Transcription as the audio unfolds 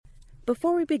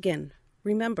Before we begin,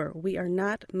 remember we are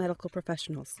not medical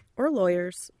professionals or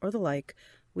lawyers or the like.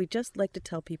 We just like to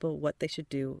tell people what they should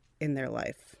do in their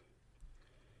life.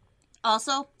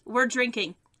 Also, we're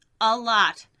drinking a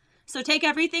lot. So take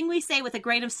everything we say with a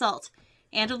grain of salt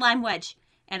and a lime wedge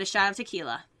and a shot of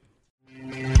tequila.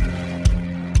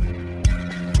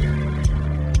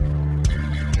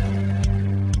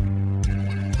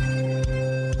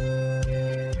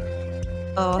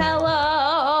 Oh.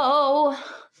 Hello.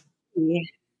 Yeah.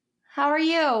 How are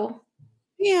you? I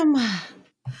am a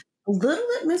little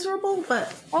bit miserable,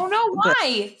 but Oh no, why?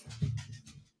 I've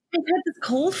had this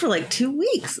cold for like 2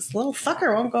 weeks. This little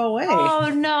fucker won't go away. Oh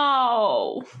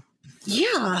no.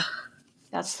 Yeah.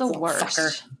 That's the Little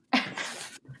worst. I'm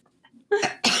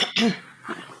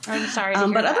sorry. To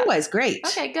hear but that. otherwise, great.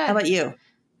 Okay, good. How about you?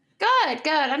 Good.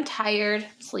 I'm tired,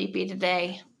 sleepy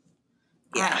today.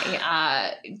 Yeah.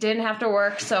 I didn't have to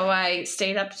work, so I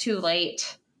stayed up too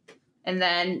late. And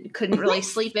then couldn't really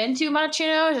sleep in too much,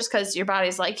 just because your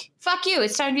body's like, fuck you,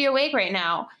 it's time to be awake right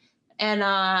now. And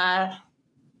I've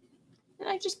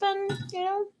just been,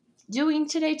 doing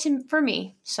today for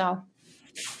me. So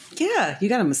Yeah, you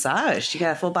got a massage. You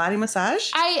got a full body massage?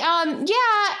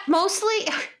 Mostly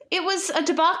it was a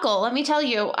debacle, let me tell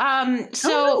you.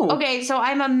 So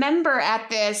I'm a member at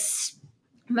this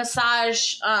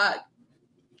massage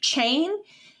chain,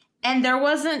 and there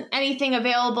wasn't anything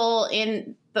available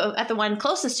at the one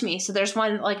closest to me. So there's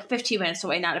one like 15 minutes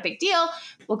away, not a big deal.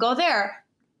 We'll go there.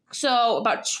 So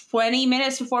about 20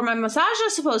 minutes before my massage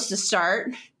was supposed to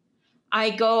start,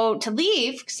 I go to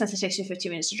leave, since it takes me 15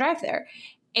 minutes to drive there.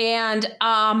 And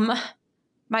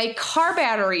my car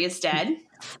battery is dead.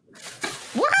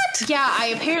 What? Yeah,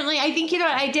 I think,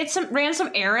 I ran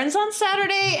some errands on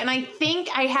Saturday, and I think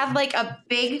I had like a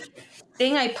big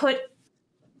thing I put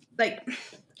like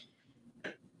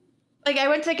I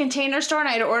went to the Container Store and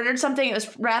I had ordered something. It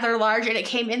was rather large, and it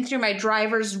came in through my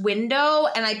driver's window,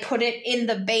 and I put it in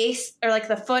the base or like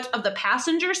the foot of the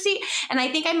passenger seat. And I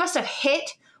think I must have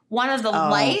hit one of the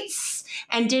lights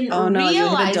and didn't realize you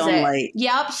had a dome it. light.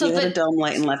 Yep. So you had a dome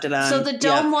light and left it on. So the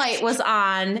dome light was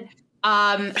on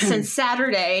since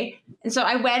Saturday. And so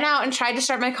I went out and tried to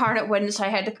start my car, and it wouldn't. So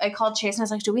I called Chase, and I was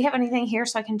like, do we have anything here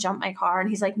so I can jump my car? And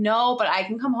he's like, no, but I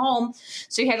can come home.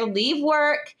 So he had to leave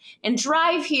work and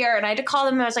drive here. And I had to call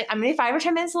them, and I was like, I'm going to be 5 or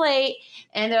 10 minutes late.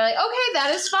 And they're like, okay,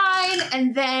 that is fine.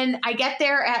 And then I get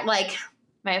there at my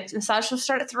massage will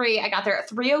start at 3. I got there at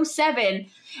 3:07,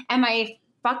 and my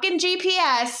fucking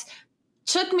GPS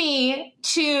took me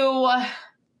to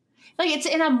it's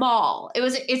in a mall.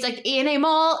 It's like in a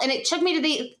mall, and it took me to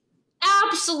the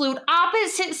absolute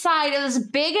opposite side of this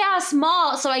big ass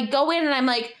mall. So I go in and I'm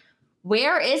like,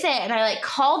 where is it? And I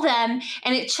call them,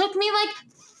 and it took me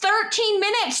 13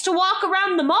 minutes to walk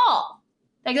around the mall.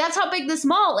 That's how big this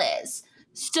mall is.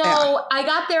 So I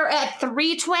got there at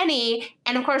 3:20,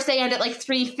 and of course they end at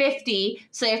 3:50,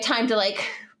 so they have time to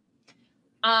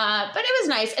but it was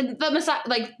nice. And the massage,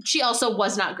 she also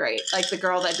was not great, the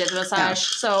girl that did the massage. Yeah.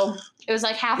 So it was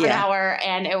half an hour,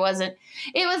 and it was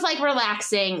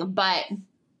relaxing, but it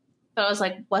was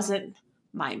wasn't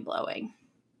mind blowing.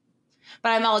 But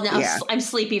I'm all now, I'm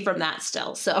sleepy from that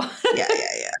still. So yeah.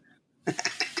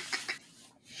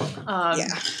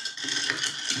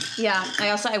 Yeah.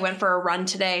 I went for a run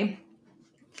today.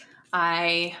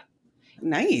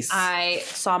 Nice. I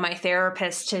saw my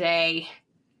therapist today.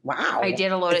 Wow. I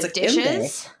did a load of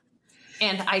dishes,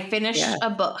 and I finished a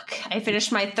book. I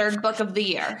finished my 3rd book of the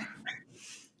year.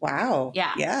 Wow.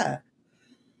 Yeah. Yeah.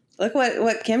 Look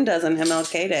what Kim does on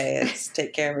MLK Day is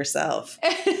take care of herself.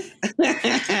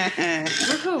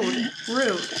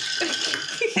 Rude.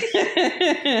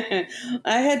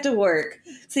 I had to work.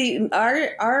 See,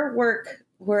 our work,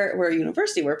 we're a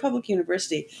university. We're a public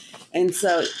university. And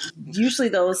so usually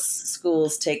those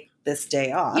schools take this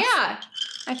day off. Yeah.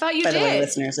 I thought you did. By the way,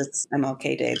 listeners, it's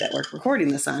MLK Day that we're recording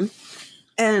this on.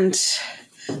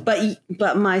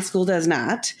 But my school does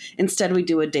not. Instead, we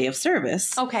do a day of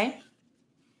service. Okay.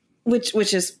 Which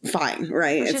is fine,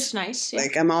 right? Which is nice. Yeah.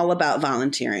 I'm all about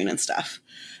volunteering and stuff.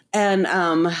 And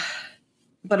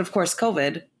but of course,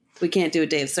 COVID, we can't do a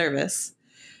day of service,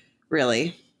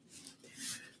 really.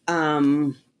 At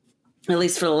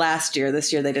least for the last year.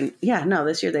 This year they didn't. Yeah, no,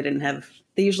 this year they didn't have.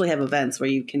 They usually have events where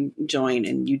you can join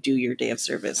and you do your day of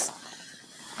service.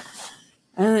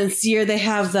 And this year they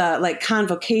have the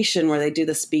convocation where they do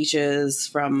the speeches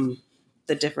from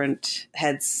the different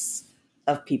heads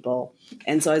of people.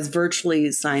 And so I was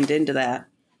virtually signed into that.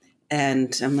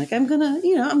 And I'm I'm going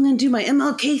to do my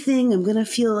MLK thing. I'm going to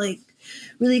feel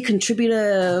really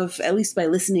contributive, at least by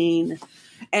listening.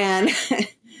 And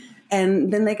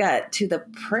And then they got to the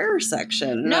prayer section.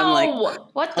 And No, I'm like,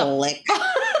 what the? click.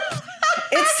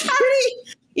 It's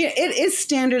pretty, yeah, it is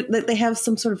standard that they have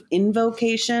some sort of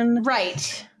invocation.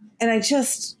 Right. And I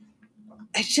just,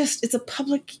 it's a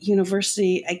public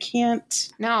university. I can't.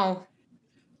 No.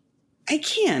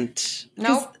 'Cause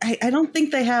Nope. I don't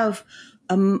think they have,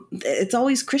 it's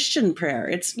always Christian prayer.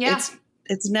 It's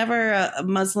never a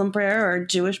Muslim prayer or a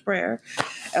Jewish prayer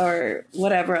or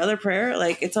whatever other prayer.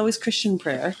 Like, it's always Christian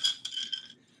prayer.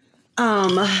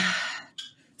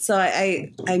 So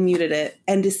I muted it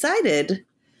and decided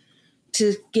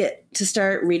to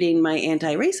start reading my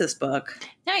anti-racist book.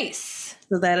 Nice.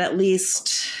 So that at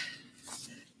least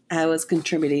I was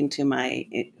contributing to my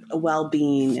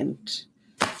well-being and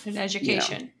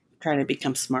education. Trying to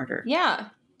become smarter. Yeah.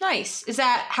 Nice. Is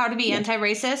that How to Be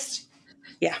Anti-Racist?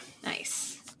 Yeah.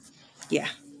 Nice. Yeah.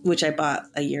 Which I bought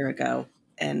a year ago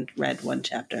and read one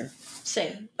chapter.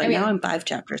 Same. But now I'm 5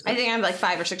 chapters in. I think I'm like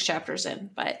 5 or 6 chapters in,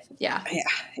 but yeah.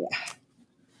 Yeah.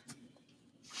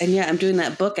 And I'm doing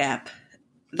that book app.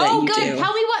 Oh, good.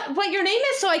 Tell me what your name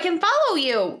is so I can follow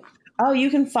you. Oh, you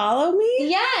can follow me?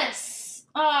 Yes.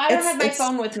 I don't have my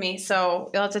phone with me,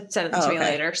 so you'll have to send it to me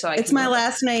later. So it's my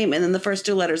last name and then the first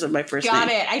 2 letters of my first name. Got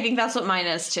it. I think that's what mine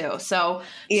is too. So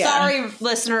sorry,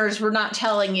 listeners, we're not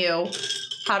telling you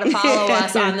how to follow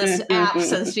us on this app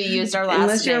since we used our last name.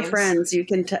 Unless you're friends, you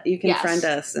can friend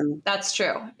us, and that's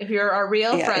true. If you're our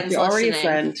real friends, if you're already a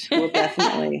friend, we'll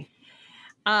definitely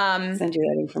send you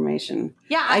that information.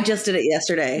 Yeah, I just did it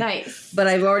yesterday. Nice, but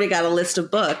I've already got a list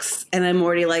of books, and I'm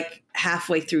already like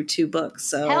halfway through 2 books.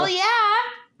 So hell yeah.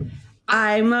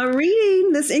 I'm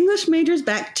reading. This English major's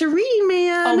back to reading,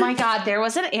 man. Oh my God. There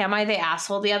was an Am I the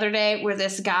Asshole the other day where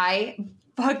this guy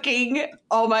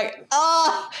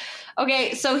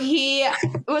okay, so he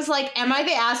was like, am I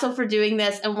the asshole for doing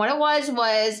this? And what it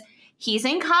was he's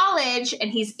in college and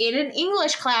he's in an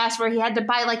English class where he had to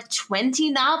buy like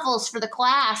 20 novels for the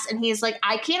class. And he's like,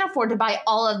 I can't afford to buy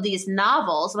all of these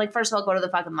novels. I'm like, first of all, go to the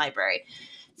fucking library.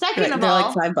 Second of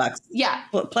all, they're like $5. Yeah.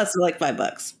 Plus they're like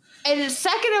 $5. And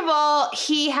second of all,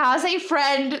 he has a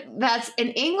friend that's an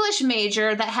English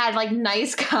major that had like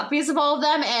nice copies of all of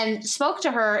them and spoke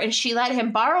to her and she let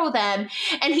him borrow them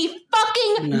and he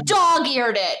fucking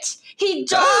dog-eared it. He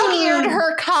dog-eared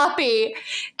her copy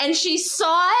and she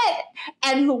saw it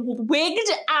and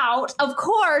wigged out. Of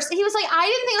course, he was like, I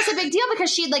didn't think it was a big deal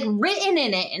because she'd like written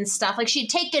in it and stuff. Like she'd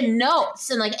taken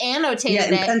notes and like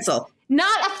annotated in pencil.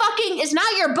 It's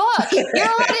not your book. You're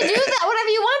allowed to do that whatever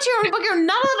you want to your book. You're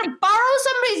not allowed to borrow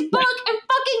somebody's book and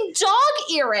fucking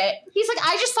dog ear it. He's like,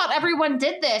 I just thought everyone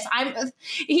did this.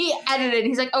 He edited.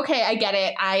 He's like, okay, I get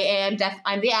it.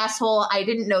 I'm the asshole. I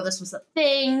didn't know this was a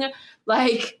thing.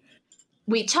 Like,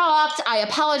 we talked. I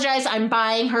apologize. I'm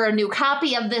buying her a new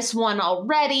copy of this one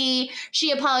already.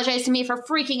 She apologized to me for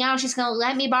freaking out. She's going to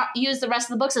let me use the rest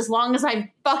of the books as long as I'm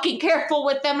fucking careful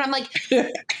with them. And I'm like,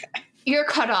 you're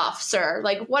cut off, sir.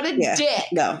 Like, what a dick.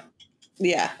 No.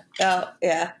 Yeah. Oh,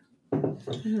 yeah.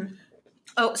 Mm-hmm.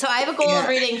 Oh, so I have a goal of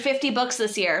reading 50 books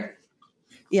this year.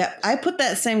 Yeah, I put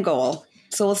that same goal.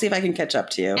 So we'll see if I can catch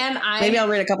up to you. And maybe I'll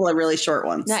read a couple of really short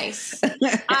ones. Nice.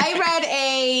 I read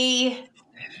a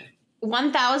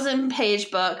 1,000-page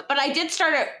book, but I did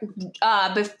start it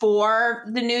before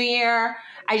the new year.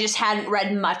 I just hadn't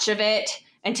read much of it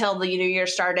until the new year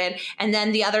started. And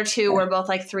then the other 2 were both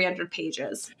like 300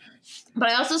 pages. But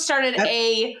I also started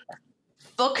a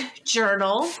book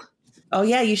journal. Oh,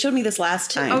 yeah. You showed me this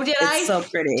last time. Oh, did I? It's so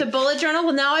pretty. To bullet journal.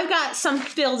 Well, now I've got some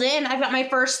filled in. I've got my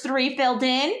first 3 filled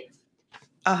in.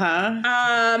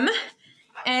 Uh-huh.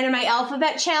 And in my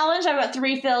alphabet challenge, I've got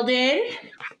 3 filled in.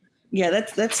 Yeah,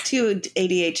 that's too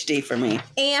ADHD for me.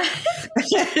 And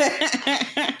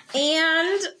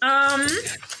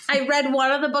I read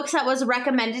one of the books that was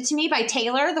recommended to me by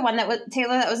Taylor, the one that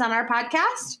was on our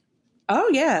podcast. Oh,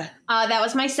 yeah. That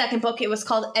was my second book. It was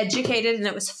called Educated, and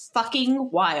it was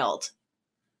fucking wild.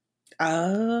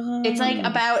 Oh. It's like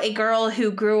about a girl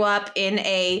who grew up in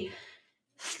a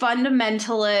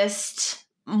fundamentalist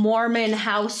Mormon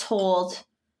household.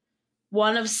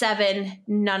 1 of 7.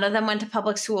 None of them went to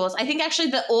public schools. I think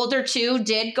actually the older 2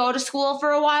 did go to school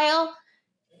for a while.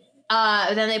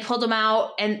 Then they pulled them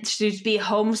out and to be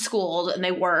homeschooled, and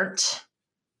they weren't.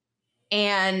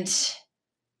 And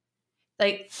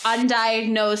like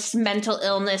undiagnosed mental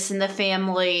illness in the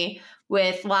family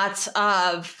with lots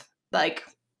of like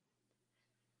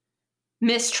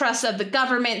mistrust of the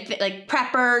government, like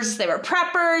preppers. They were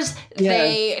preppers. Yeah.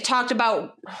 They talked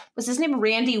about, was his name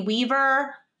Randy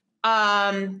Weaver?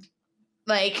 Like,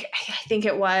 I think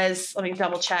it was, let me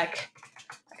double check.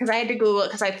 because I had to Google it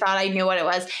because I thought I knew what it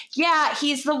was. Yeah,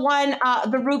 he's the one,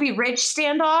 the Ruby Ridge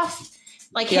standoff.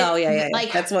 Like, yeah.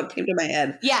 Like, That's what came to my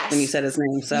head. Yes. When you said his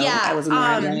name. So Yeah, I was in the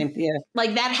right line. Yeah.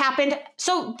 like that happened.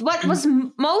 So what was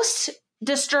most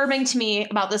disturbing to me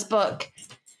about this book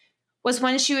was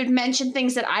when she would mention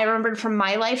things that I remembered from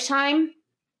my lifetime.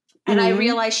 And I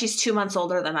realized she's 2 months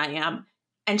older than I am.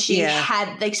 And she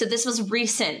had, like, so this was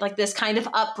recent, like this kind of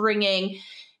upbringing.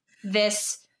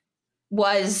 This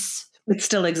was... It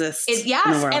still exists.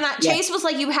 Yes. And Chase was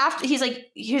like, you have to, he's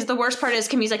like, here's the worst part is,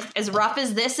 Kim, he's like, as rough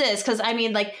as this is, because I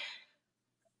mean, like,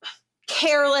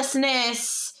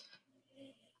 carelessness,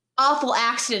 awful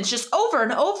accidents, just over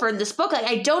and over in this book. Like,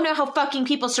 I don't know how fucking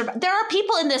people survive. There are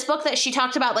people in this book that she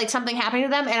talked about, like, something happening to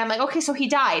them, and I'm like, okay, so he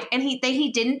died, and he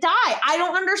didn't die. I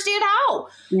don't understand how.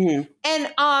 Mm-hmm.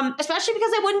 And especially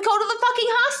because they wouldn't go to the fucking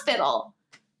hospital.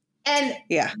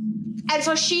 And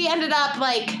so she ended up,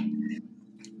 like,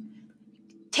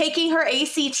 taking her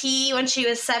ACT when she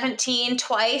was 17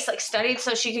 twice, like studied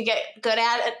so she could get good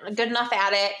enough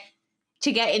at it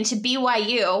to get into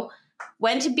BYU.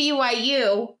 Went to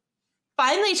BYU,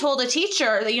 finally told a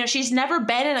teacher that, she's never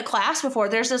been in a class before.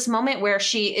 There's this moment where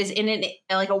she is in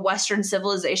a Western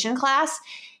civilization class,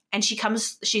 and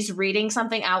she's reading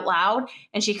something out loud,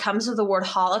 and she comes to the word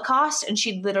Holocaust, and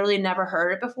she literally never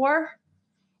heard it before.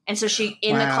 And so she,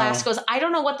 in the class, goes, I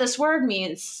don't know what this word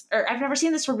means, or I've never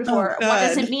seen this word before. What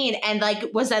does it mean? And,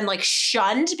 like, was then, like,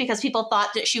 shunned because people thought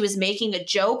that she was making a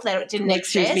joke that it didn't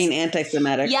exist. She was being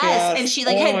anti-Semitic. Yes. And she,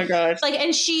 like, my gosh. Like,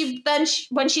 and she, then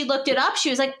when she looked it up,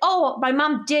 she was like, oh, my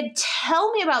mom did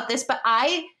tell me about this, but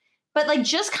like,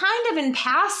 just kind of in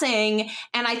passing,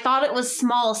 and I thought it was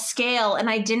small scale, and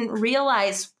I didn't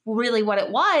realize really what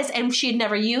it was. And she had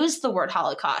never used the word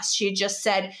Holocaust. She had just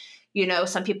said,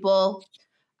 some people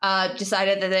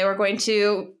decided that they were going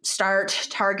to start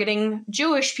targeting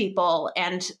Jewish people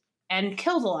and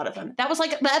killed a lot of them. That was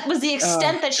the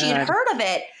extent that she had heard of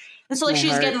it. And so, like, she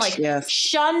was getting, like,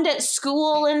 shunned at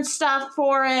school and stuff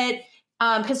for it,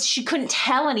 because she couldn't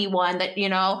tell anyone that,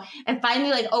 and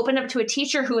finally, like, opened up to a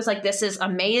teacher who was like, this is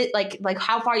amazing. Like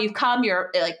how far you've come,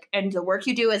 you're like, and the work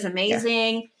you do is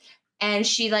amazing. Yeah. And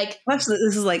she, like, this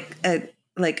is like an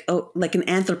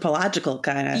anthropological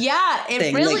kind of it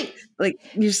thing. really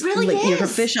you're just, really like, is. You're a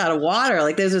fish out of water.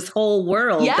 Like, there's this whole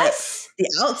world that the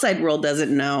outside world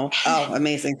doesn't know. Oh,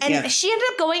 amazing. And she ended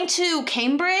up going to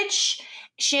Cambridge.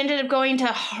 She ended up going to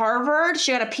Harvard.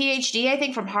 She got a PhD, I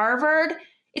think, from Harvard.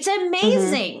 It's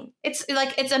amazing.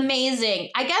 Mm-hmm. It's amazing.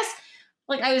 I guess,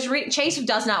 like, I was reading, Chase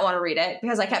does not want to read it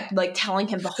because I kept, like, telling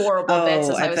him the horrible bits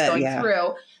as I was going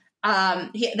through.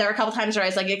 There were a couple times where I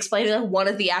was, like, explaining one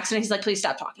of the accidents. He's like, please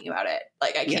stop talking about it.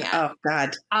 Like, I can't. Oh,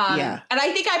 God. And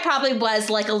I think I probably was,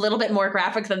 like, a little bit more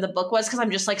graphic than the book was because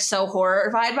I'm just, like, so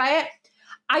horrified by it.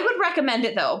 I would recommend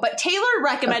it, though. But Taylor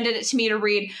recommended it to me to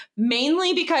read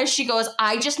mainly because she goes,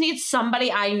 I just need somebody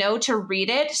I know to read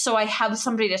it so I have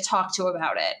somebody to talk to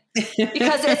about it.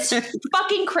 Because it's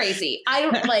fucking crazy.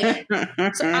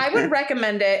 So I would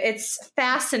recommend it. It's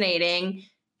fascinating,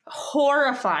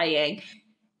 horrifying.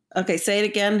 Okay, say it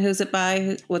again. Who's it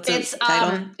by? What's the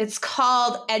title? It's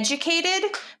called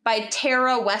Educated by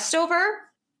Tara Westover.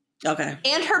 Okay.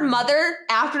 And her mother,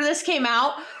 after this came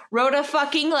out, wrote a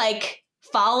fucking, like,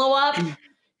 follow-up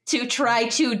to try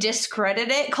to discredit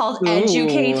it called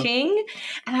Educating.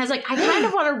 And I was like, I kind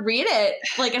of want to read it.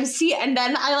 Like, and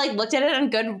then I, like, looked at it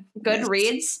on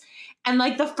Goodreads, and,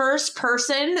 like, the first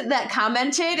person that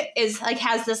commented is, like,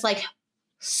 has this, like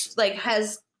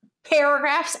has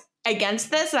paragraphs against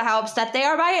this and how upset they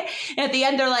are by it. And at the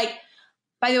end, they're like,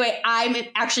 by the way, I'm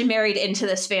actually married into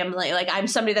this family. Like, I'm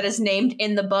somebody that is named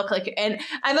in the book. Like, and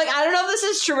I'm like, I don't know if this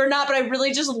is true or not, but I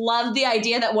really just love the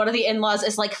idea that one of the in-laws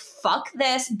is like, fuck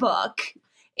this book.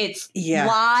 It's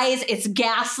lies. It's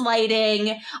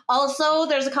gaslighting. Also,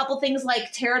 there's a couple things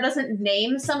like Tara doesn't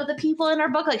name some of the people in her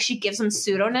book. Like, she gives them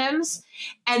pseudonyms,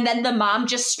 and then the mom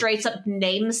just straight up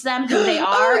names them who they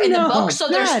are in the book. So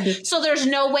there's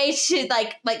no way to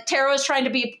like Tara was trying to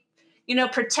be,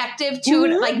 protective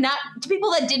to like not to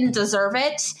people that didn't deserve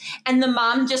it, and the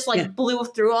mom just blew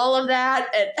through all of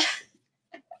that.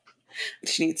 And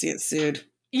she needs to get sued.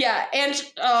 Yeah, and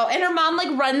her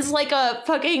mom runs like a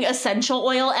fucking essential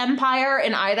oil empire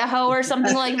in Idaho or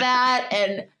something like that,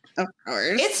 and of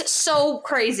course, it's so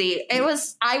crazy.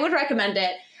 I would recommend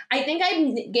it. I think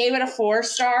I gave it a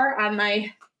 4-star on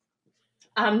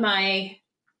my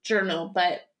journal,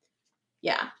 but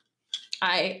yeah,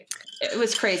 it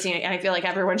was crazy, and I feel like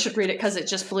everyone should read it because it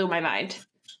just blew my mind.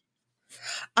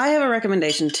 I have a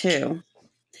recommendation too.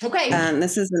 Okay.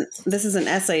 This is an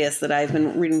essayist that I've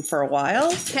been reading for a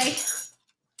while. Okay.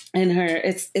 and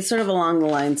it's sort of along the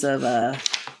lines of oh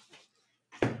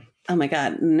my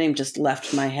god, the name just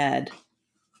left my head.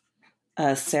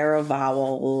 Sarah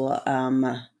Vowell,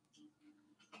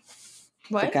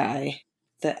 What? the guy,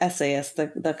 the essayist, the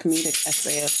comedic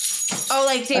essayist. Oh,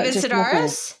 like David just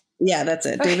Sedaris? Yeah, that's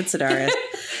it, David Sedaris.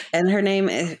 And her name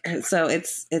is, so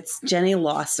it's Jenny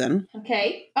Lawson.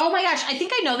 Okay. Oh my gosh, I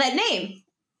think I know that name.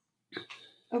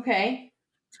 Okay.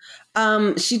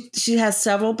 She has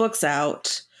several books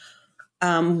out.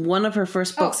 One of her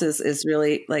first books is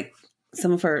really like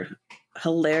some of her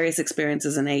hilarious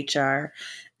experiences in HR,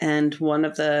 and one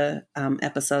of the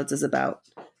episodes is about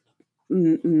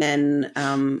men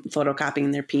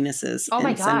photocopying their penises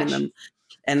and sending them,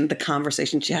 and the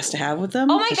conversation she has to have with them.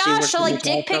 Oh my gosh! So like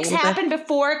dick pics happen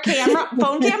before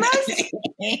phone cameras?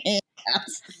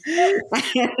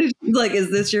 Like,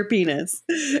 is this your penis?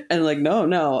 And like,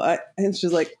 no. And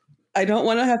she's like, I don't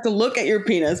want to have to look at your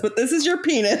penis, but this is your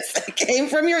penis. It came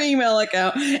from your email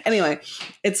account. Anyway,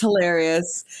 it's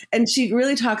hilarious. And she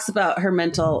really talks about her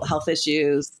mental health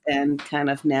issues and kind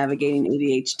of navigating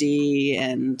ADHD.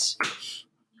 And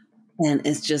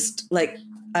it's just like,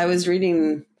 I was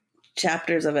reading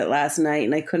chapters of it last night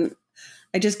and I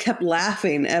just kept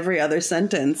laughing every other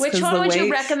sentence. Which one would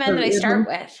you recommend that I start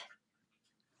with?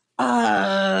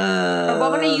 Or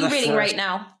what one are you reading right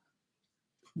now?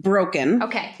 Broken.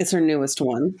 Okay. It's her newest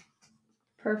one.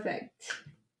 Perfect.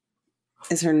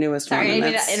 It's her newest one. Sorry, I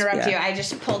didn't mean to interrupt you. I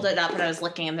just pulled it up and I was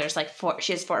looking and there's like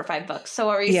she has 4 or 5 books. So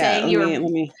what were you saying? You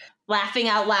were laughing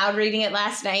out loud reading it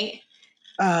last night?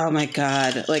 Oh my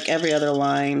God. Like every other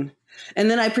line.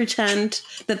 And then I pretend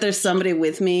that there's somebody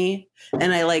with me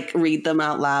and I like read them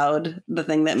out loud, the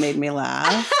thing that made me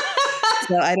laugh.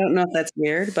 So I don't know if that's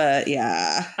weird, but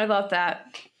yeah. I love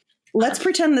that. Let's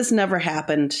pretend this never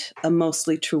happened. A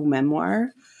mostly true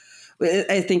memoir,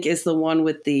 I think, is the one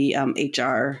with the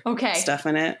HR stuff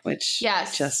in it. Which I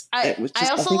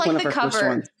also like the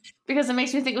cover because it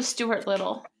makes me think of Stuart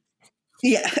Little.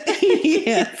 Yeah,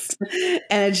 yes,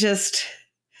 and it just,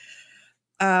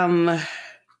 I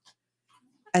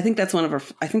think that's one of her.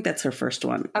 I think that's her first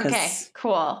one. Okay,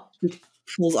 cool.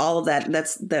 Pulls all of that.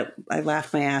 That I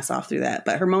laughed my ass off through that.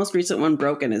 But her most recent one,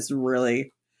 Broken, is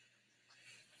really.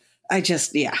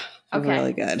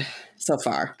 Really good so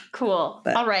far. Cool.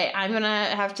 But, all right. I'm going to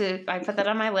have to, I put that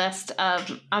on my list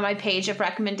on my page of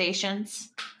recommendations.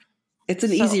 It's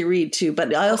an easy read too,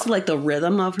 but I also like the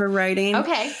rhythm of her writing.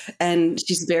 Okay. And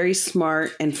she's very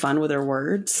smart and fun with her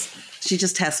words. She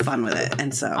just has fun with it.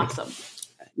 And so. Awesome.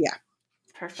 Yeah.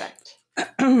 Perfect.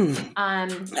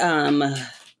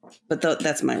 But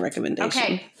that's my recommendation.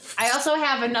 Okay. I also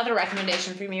have another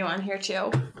recommendation from you on here too.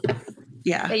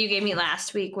 Yeah. That you gave me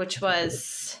last week, which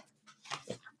was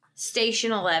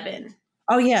Station 11.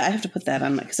 Oh, yeah. I have to put that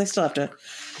on because I still have to.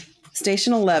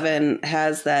 Station 11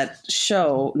 has that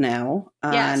show now.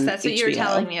 Yes, that's what you were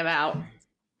telling me about.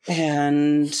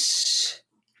 And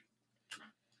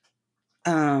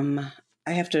I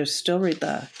have to still read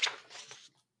the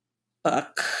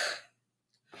book.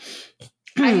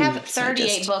 I have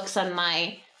 38 books on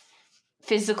my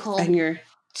physical. And you're.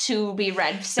 To be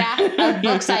read stack of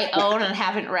books I own and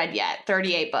haven't read yet.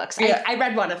 38 books. Yeah. I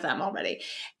read one of them already.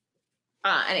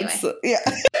 Anyway.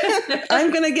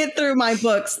 I'm going to get through my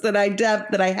books that I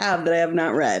have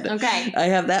not read. Okay. I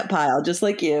have that pile just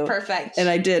like you. Perfect. And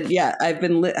I did. Yeah. I've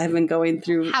been going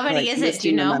through. How many is it? Do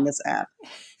you know? On this app.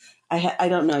 I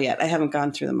don't know yet. I haven't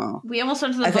gone through them all. We almost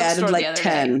went to the bookstore the other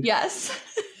 10. day. Yes.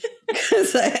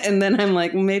 And then I'm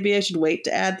like, well, maybe I should wait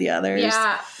to add the others.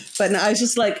 Yeah. But no, I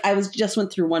just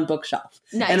went through one bookshelf.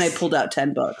 Nice. And I pulled out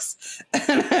 10 books.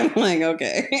 And I'm like,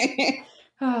 okay.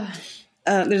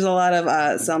 There's a lot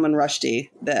of Salman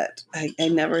Rushdie that I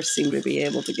never seem to be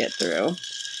able to get through.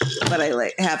 But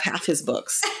I have half his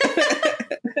books.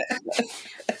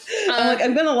 I'm like,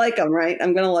 I'm going to like them, right?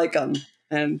 I'm going to like them.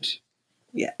 And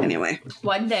yeah, anyway.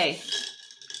 One day.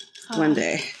 One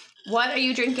day. What are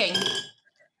you drinking?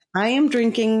 I am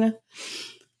drinking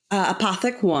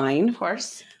Apothic wine. Of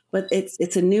course. But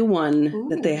it's a new one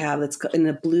that they have. It's in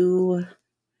a blue,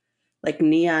 like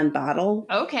neon bottle.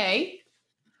 Okay.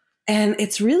 And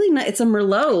it's really nice. It's a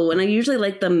Merlot. And I usually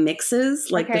like the mixes,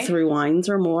 like the 3 wines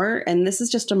or more. And this is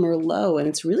just a Merlot. And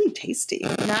it's really tasty.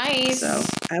 Nice. So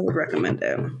I would recommend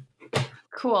it.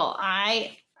 Cool.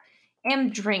 I am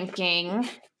drinking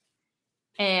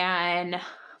and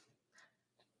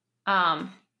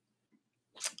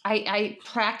I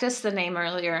practiced the name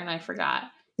earlier and I forgot.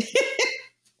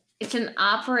 It's an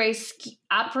après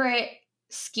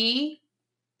ski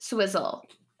swizzle.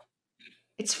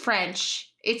 It's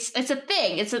French. It's a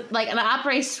thing. It's like an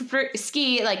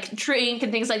après-ski like drink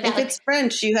and things like that. If it's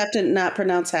French, you have to not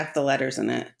pronounce half the letters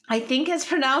in it. I think it's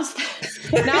pronounced.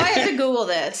 Now I have to Google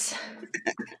this.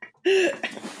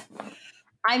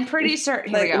 I'm pretty certain.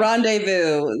 Here Like we go.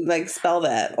 rendezvous, like spell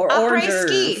that. Or hors d'oeuvre.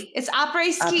 Après-ski. It's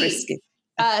après-ski.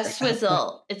 Après-ski.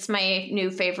 Swizzle. It's my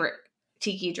new favorite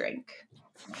tiki drink.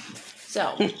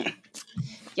 So,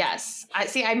 yes.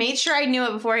 I made sure I knew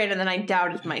it beforehand, and then I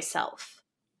doubted myself.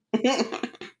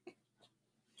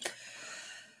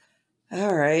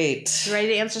 All right. You ready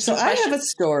to answer So some I questions? have a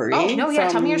story. Oh, no, yeah.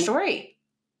 Tell me your story.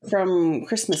 From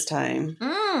Christmas time,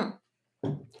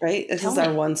 right? This Tell is me.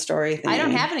 our one story thing. I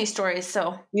don't have any stories,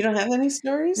 so. You don't have any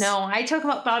stories? No, I took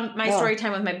up my Oh. story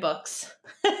time with my books.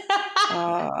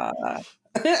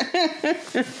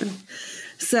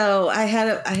 So I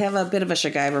have a bit of a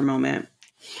Shaggyver moment.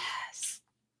 Yes.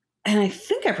 And I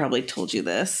think I probably told you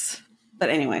this. But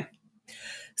anyway.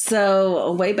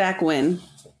 So way back when,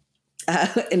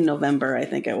 in November, I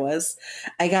think it was,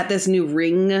 I got this new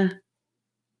Ring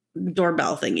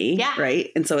doorbell thingy, Yeah.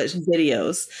 right? And so it's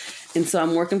videos. And so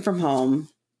I'm working from home.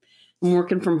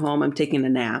 I'm taking a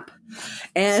nap,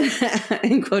 and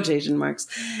in quotation marks.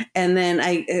 And then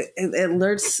it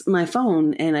alerts my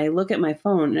phone, and I look at my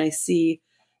phone, and I see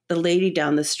the lady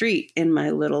down the street in my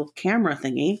little camera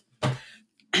thingy.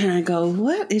 And I go,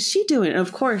 what is she doing? And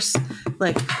of course,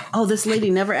 like, oh, this lady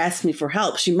never asked me for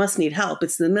help. She must need help.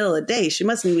 It's the middle of the day. She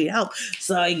must need help.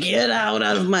 So I get out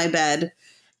of my bed,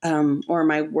 or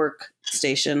my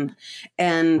workstation,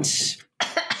 and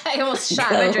I almost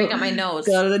shot my drink on my nose.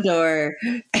 go to the door.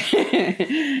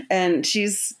 And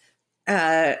she's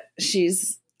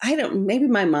maybe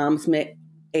my mom's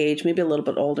age, maybe a little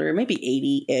bit older, maybe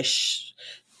 80-ish,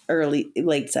 late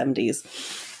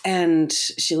 70s. And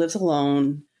she lives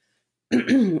alone.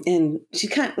 And she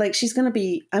kind of like,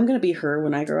 I'm going to be her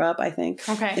when I grow up, I think.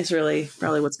 Okay. It's really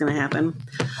probably what's going to happen.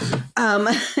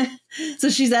 So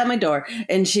she's at my door,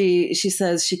 and she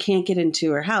says she can't get into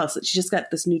her house. She just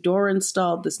got this new door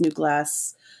installed, this new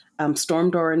glass storm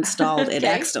door installed. It Okay.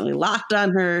 accidentally locked on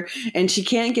her, and she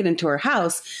can't get into her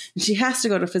house. And she has to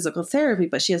go to physical therapy,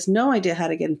 but she has no idea how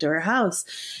to get into her house.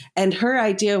 And her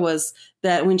idea was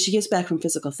that when she gets back from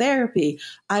physical therapy,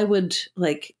 I would,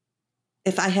 like,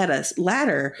 if I had a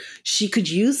ladder, she could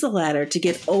use the ladder to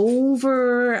get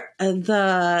over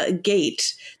the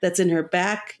gate that's in her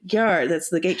backyard. That's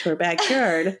the gate to her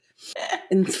backyard,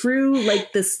 and through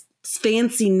like this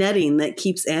fancy netting that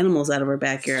keeps animals out of her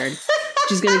backyard.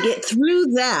 She's going to get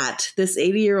through that. This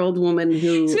 80-year-old woman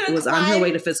who was on her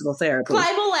way to physical therapy.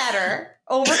 Climb a ladder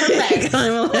over her legs.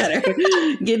 Climb a ladder.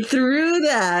 Get through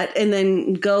that, and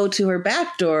then go to her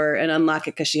back door and unlock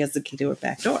it because she has the key to her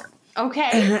back door.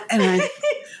 Okay. And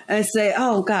I say,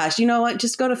 oh gosh, you know what?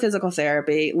 Just go to physical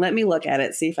therapy. Let me look at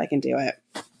it, see if I can do it.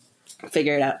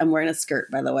 Figure it out. I'm wearing a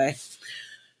skirt, by the way.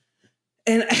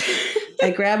 And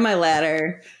I grab my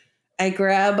ladder. I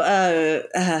grab a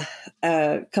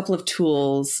couple of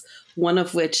tools, one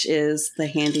of which is the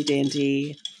handy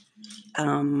dandy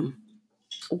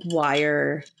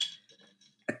wire.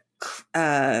 Like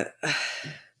a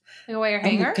wire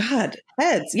hanger? Oh my God,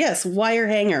 heads. Yes, wire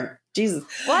hanger. Jesus.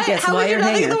 What? Yes, How would you wire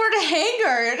not think hanger. of the word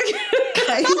hanger?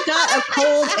 I just got a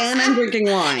cold and I'm drinking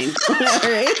wine.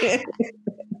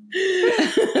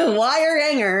 Wire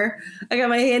hanger. I got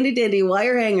my handy dandy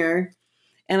wire hanger,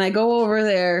 and I go over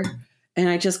there, and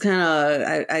I just kind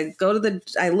of I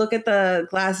look at the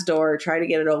glass door, try to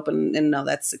get it open, and no,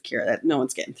 that's secure. That no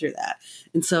one's getting through that.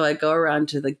 And so I go around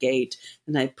to the gate,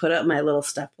 and I put up my little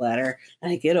step ladder,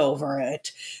 and I get over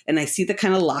it, and I see the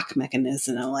kind of lock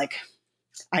mechanism, and I'm like,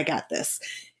 I got this.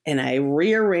 And I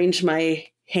rearrange my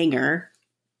hanger,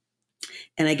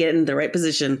 and I get in the right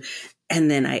position.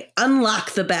 And then I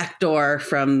unlock the back door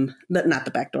from the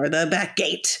back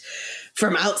gate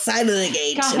from outside of the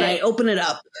gate. Got And it. I open it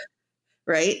up.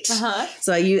 Right. Uh-huh.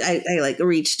 So I like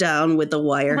reach down with the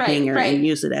wire Right, hanger right. and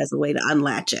use it as a way to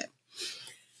unlatch it.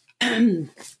 And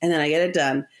then I get it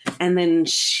done. And then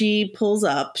she pulls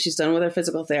up. She's done with her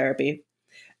physical therapy.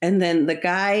 And then the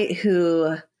guy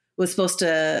who was supposed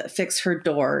to fix her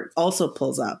door also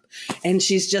pulls up, and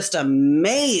she's just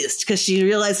amazed because she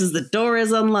realizes the door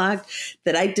is unlocked,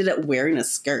 that I did it wearing a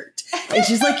skirt. And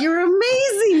she's like, you're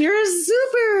amazing. You're a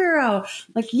superhero.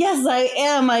 Like, yes, I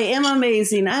am. I am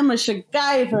amazing. I'm a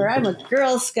Shaggyver. I'm a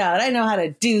Girl Scout. I know how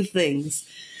to do things.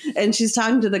 And she's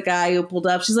talking to the guy who pulled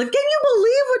up. She's like, can you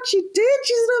believe what she did?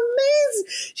 She's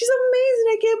amazing.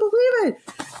 I can't believe it.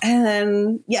 And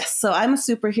then, yes, so I'm a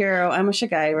superhero. I'm a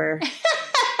Shaggyver.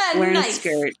 Wearing Nice. a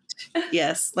skirt.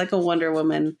 Yes, like a Wonder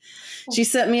Woman. She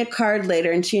sent me a card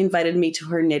later and she invited me to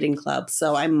her knitting club,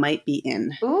 so I might be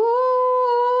in.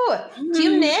 Ooh. Do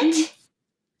you knit?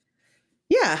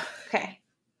 Yeah. Okay.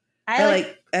 I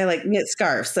like knit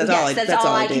scarves. That's all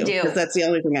I do. Because that's the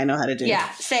only thing I know how to do. Yeah,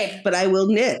 same. But I will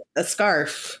knit a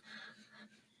scarf.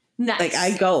 Nice. Like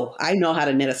I know how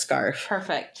to knit a scarf.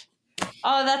 Perfect.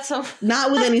 Oh, that's so.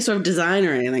 Not with any sort of design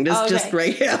or anything. Just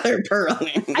regular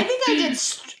purling. I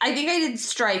think I did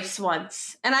stripes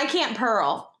once, and I can't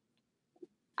purl.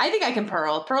 I think I can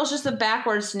purl. Purl's just the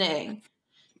backwards knitting.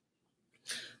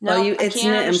 No, it's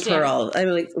knit and purl. I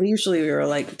mean, usually we were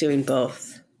like doing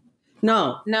both.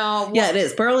 No. Yeah, it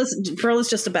is. Purl is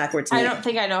just a backwards knit. I don't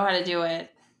think I know how to do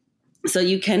it. So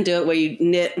you can do it where you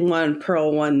knit one,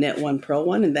 purl one, knit one, purl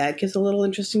one, and that gives a little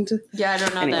interesting to. Yeah, I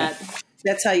don't know that.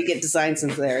 That's how you get designs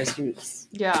into there. Is you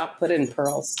put in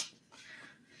pearls.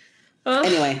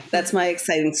 Anyway, that's my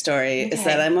exciting story. Okay. Is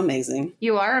that I'm amazing.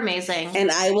 You are amazing,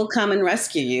 and I will come and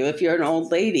rescue you if you're an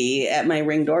old lady at my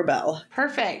Ring doorbell.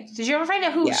 Perfect. Did you ever find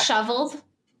out who shoveled?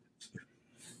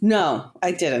 No,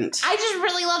 I didn't. I just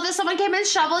really love that someone came and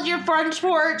shoveled your front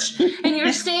porch and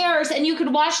your stairs, and you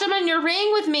could watch them on your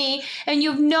Ring with me, and you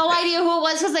have no idea who it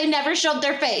was because they never showed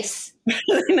their face.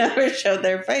 They never showed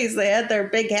their face. They had their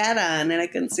big hat on, and I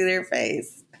couldn't see their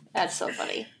face. That's so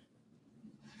funny.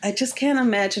 I just can't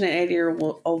imagine an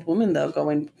 80-year-old woman, though,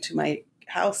 going to my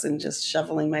house and just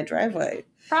shoveling my driveway.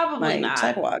 Probably not.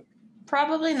 Sidewalk.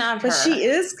 Probably not her. But she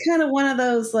is kind of one of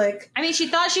those, like... I mean, she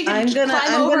thought she could I'm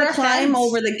gonna climb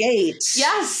over the gate.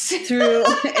 Yes. Through,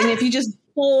 and if you just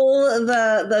pull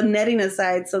the netting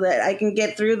aside so that I can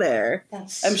get through there,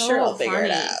 I'm sure I'll figure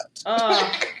it out.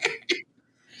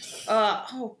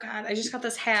 Oh, God. I just got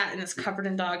this hat, and it's covered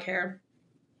in dog hair.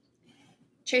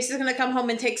 Chase is going to come home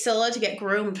and take Scylla to get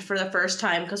groomed for the first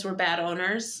time because we're bad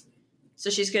owners. So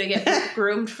she's going to get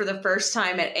groomed for the first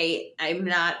time at 8. I'm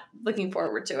not looking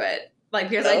forward to it. Like,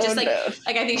 because I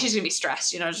think she's going to be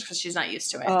stressed, just because she's not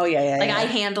used to it. Oh,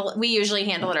 yeah. We usually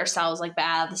handle it ourselves, like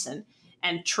baths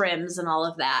and trims and all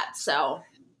of that. So,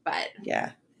 but.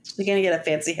 Yeah. You going to get a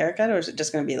fancy haircut, or is it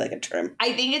just going to be like a trim?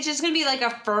 I think it's just going to be like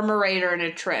a firmerator and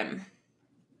a trim.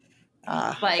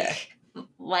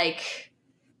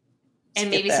 And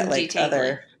maybe some detailing.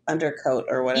 Other undercoat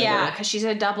or whatever. Yeah, because she's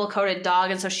a double-coated dog,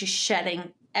 and so she's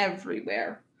shedding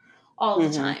everywhere all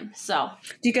the time. So,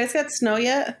 do you guys got snow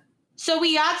yet? So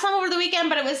we got some over the weekend,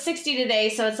 but it was 60 today,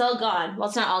 so it's all gone. Well,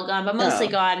 it's not all gone, but mostly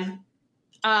gone.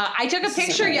 I took a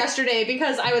picture yesterday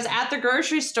because I was at the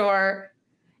grocery store,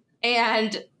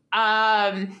 and or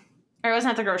I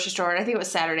wasn't at the grocery store. I think it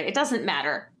was Saturday. It doesn't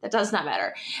matter. That does not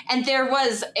matter. And there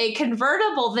was a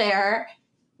convertible there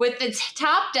with its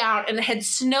top down, and it had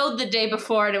snowed the day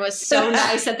before, and it was so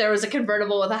nice that there was a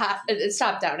convertible with its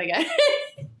top down again.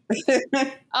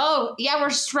 Oh, yeah,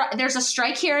 there's a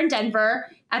strike here in Denver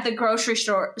at the grocery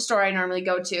store I normally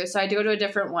go to. So I do go to a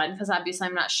different one because obviously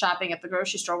I'm not shopping at the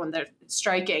grocery store when they're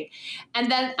striking.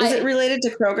 And then Is it related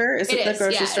to Kroger? Is it the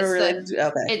grocery store related?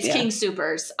 Okay. It's King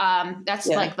Supers. That's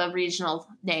like the regional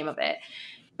name of it.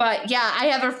 But yeah, I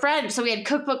have a friend. So we had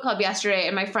cookbook club yesterday,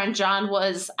 and my friend John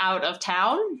was out of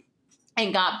town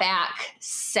and got back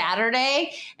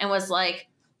Saturday and was like,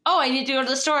 oh, I need to go to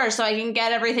the store so I can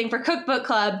get everything for cookbook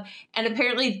club. And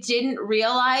apparently didn't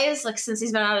realize, like, since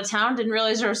he's been out of town, didn't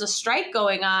realize there was a strike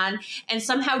going on, and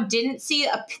somehow didn't see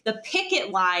the picket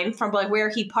line from like where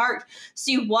he parked.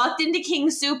 So he walked into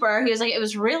King Super. He was like, it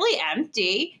was really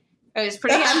empty. It was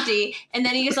pretty empty. And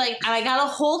then he was like, and I got a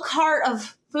whole cart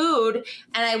of food,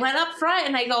 and I went up front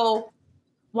and I go,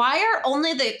 why are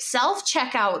only the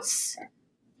self-checkouts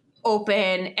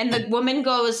open? And the woman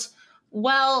goes,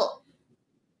 well,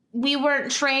 we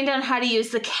weren't trained on how to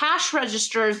use the cash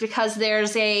registers because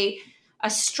there's a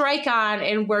strike on,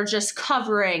 and we're just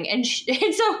covering. And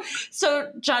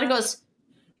so John goes,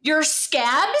 you're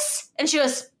scabs? And she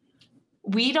goes,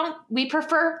 we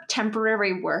prefer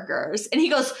temporary workers. And he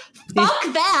goes, fuck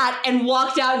that, and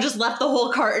walked out and just left the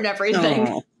whole cart and everything.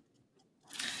 Oh.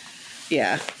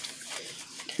 Yeah.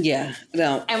 Yeah.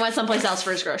 No. And went someplace else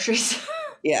for his groceries.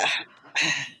 Yeah.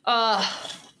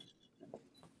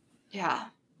 Yeah.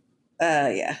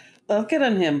 Yeah. Well, good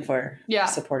on him for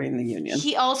supporting the union.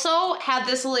 He also had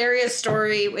this hilarious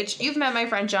story, which you've met my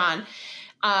friend John.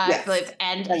 Yes.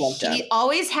 And I love John. He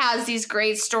always has these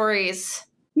great stories.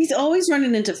 He's always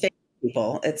running into fake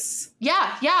people.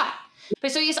 Yeah.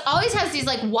 But so he always has these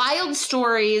like wild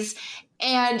stories.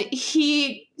 And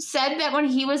he said that when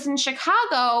he was in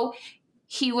Chicago,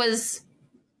 he was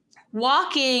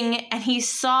walking and he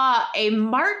saw a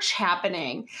march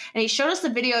happening, and he showed us the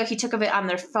video he took of it on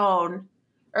their phone.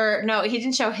 Or no, he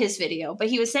didn't show his video, but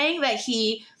he was saying that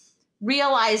he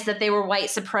realized that they were white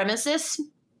supremacists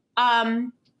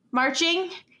marching,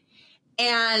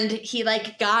 and he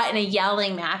like got in a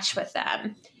yelling match with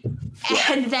them.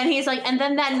 And then he's like, and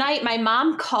then that night my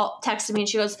mom texted me and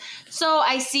she goes, so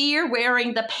I see you're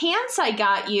wearing the pants I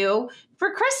got you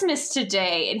for Christmas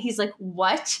today. And he's like,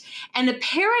 what? And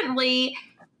apparently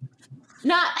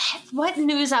what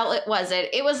news outlet was it?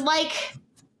 It was like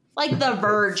The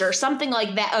Verge or something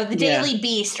like that, or the Daily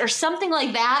Beast or something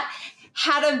like that,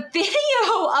 had a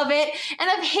video of it and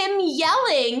of him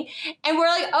yelling. And we're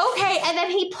like, okay. And then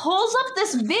he pulls up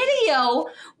this video,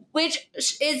 which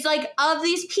is like of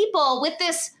these people with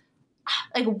this,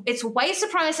 like, it's white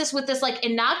supremacists with this like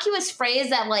innocuous phrase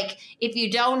that like, if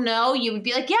you don't know, you would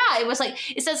be like, yeah, it was like,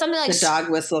 it says something like the dog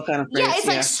whistle kind of phrase. Yeah, it's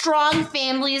like strong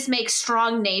families make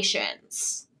strong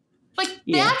nations. Like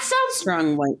that sounds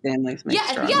strong white families make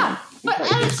strong. Yeah. But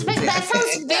that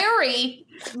sounds very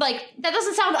like, that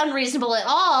doesn't sound unreasonable at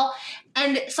all.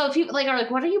 And so people like are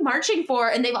like, what are you marching for?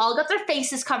 And they've all got their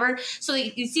faces covered. So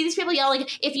you see these people yell,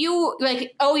 like, if you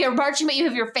like, oh, you're marching, but you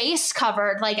have your face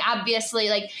covered. Like, obviously,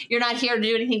 like, you're not here to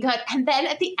do anything good. And then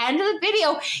at the end of the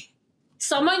video,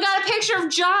 someone got a picture of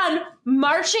John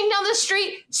marching down the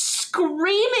street,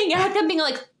 screaming at them, being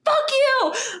like, fuck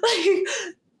you. Like,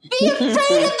 be afraid of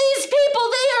these people.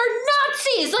 They are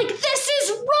Nazis. Like, this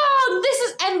is wrong.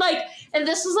 And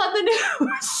this was on the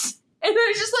news. And I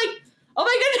was just like, oh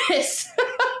my goodness.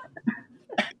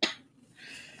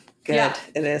 Good. Yeah.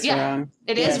 It is wrong.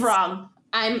 It is wrong.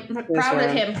 I'm proud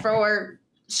of him for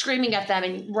screaming at them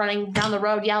and running down the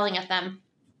road yelling at them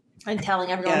and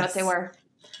telling everyone what they were.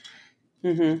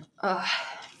 Mm-hmm.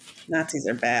 Nazis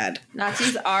are bad.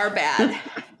 Nazis are bad.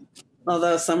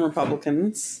 Although some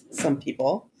Republicans, some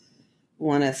people,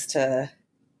 want us to,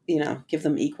 give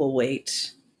them equal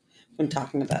weight when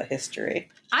talking about history.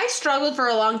 I struggled for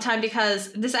a long time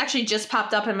because this actually just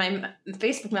popped up in my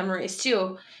Facebook memories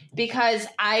too, because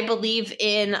I believe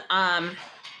in, I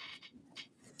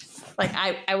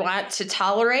want to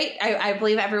tolerate. I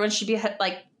believe everyone should be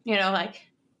like, you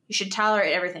should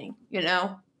tolerate everything,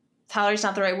 Tolerate's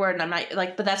not the right word. And I'm not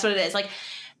like, but that's what it is. Like,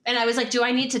 and I was like, do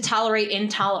I need to tolerate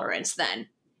intolerance then?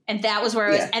 And that was where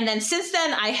I was. And then since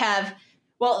then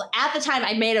at the time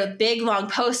I made a big long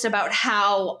post about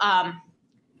how,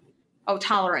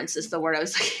 tolerance is the word I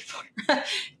was looking for.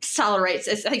 Tolerates,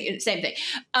 it's the same thing.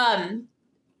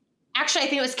 Actually, I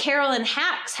think it was Carolyn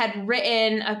Hacks had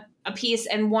written a piece,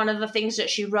 and one of the things that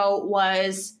she wrote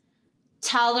was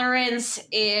tolerance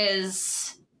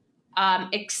is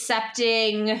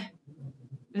accepting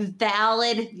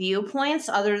valid viewpoints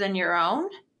other than your own.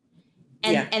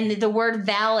 And the word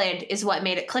valid is what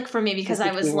made it click for me, because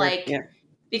I was like,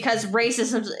 because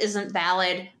racism isn't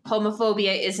valid,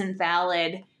 homophobia isn't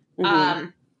valid. I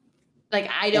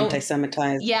don't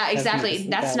anti-Semitize. Yeah, exactly.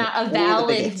 That's not a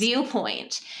valid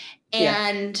viewpoint.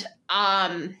 And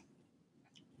and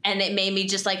it made me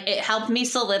just like, it helped me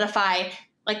solidify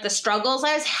like the struggles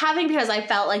I was having, because I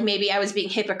felt like maybe I was being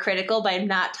hypocritical by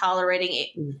not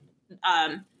tolerating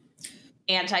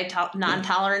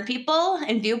non-tolerant people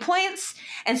and viewpoints.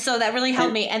 And so that really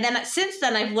helped me. And then since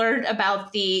then I've learned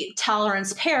about the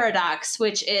tolerance paradox,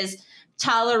 which is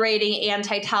tolerating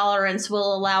anti-tolerance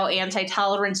will allow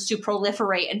anti-tolerance to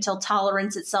proliferate until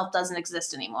tolerance itself doesn't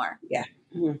exist anymore. Yeah.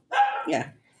 Mm-hmm. Yeah.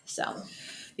 So.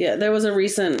 Yeah, there was a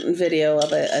recent video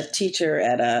of a teacher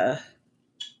at a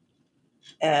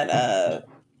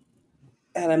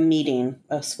meeting,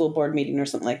 a school board meeting or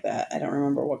something like that. I don't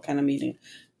remember what kind of meeting,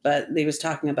 but they was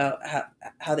talking about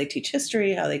how they teach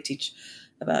history, how they teach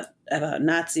about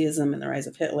Nazism and the rise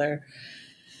of Hitler.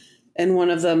 And one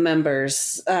of the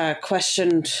members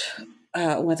questioned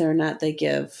whether or not they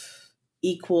give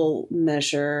equal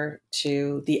measure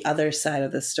to the other side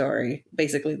of the story,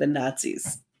 basically the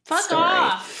Nazis. Fuck story.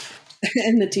 Off.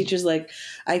 And the teacher's like,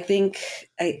 I think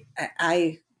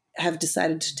I have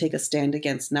decided to take a stand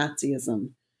against Nazism,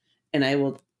 and I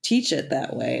will teach it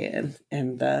that way.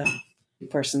 And the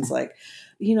person's like,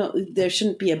 there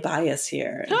shouldn't be a bias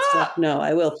here. And it's like, no,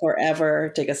 I will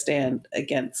forever take a stand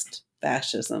against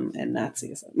fascism and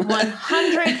Nazism.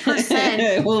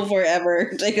 100%. We'll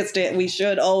forever take a stand. We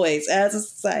should always, as a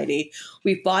society,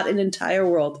 we fought an entire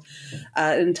war,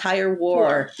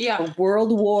 a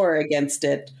world war against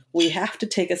it. We have to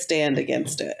take a stand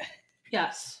against it.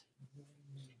 Yes.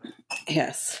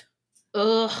 Yes.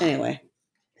 Ugh. Anyway,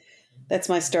 that's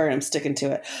my story. I'm sticking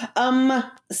to it.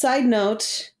 Side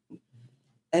note,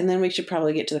 and then we should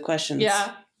probably get to the questions.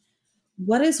 Yeah.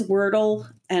 What is Wordle,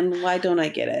 and why don't I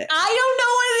get it? I don't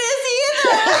know what it is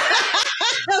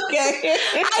either. Okay.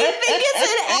 I think it's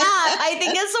an app. I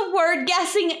think it's a word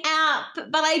guessing app,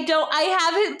 but I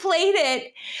haven't played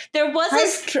it. There was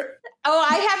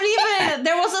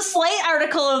there was a Slate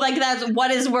article of like that.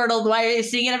 What is Wordle? Why are you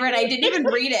seeing it? And I didn't even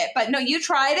read it, but no, you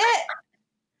tried it?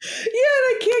 Yeah, and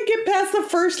I can't get past the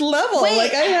first level. Wait.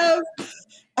 Like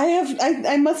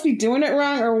I must be doing it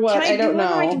wrong or what? Can I don't do it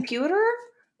know. on my computer?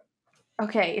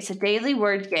 Okay, it's a daily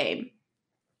word game.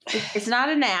 It's not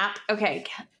an app. Okay,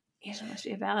 there must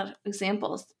be valid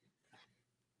examples.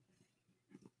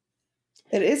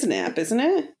 It is an app, isn't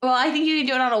it? Well, I think you can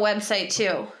do it on a website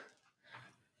too.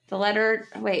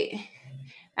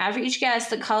 After each guess,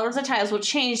 the color of the tiles will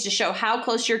change to show how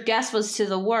close your guess was to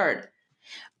the word.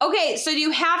 Okay, so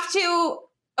you have to.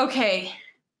 Okay.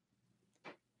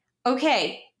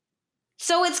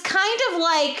 So it's kind of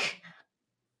like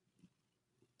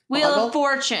Wheel of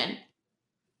Fortune.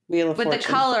 Wheel of with Fortune. The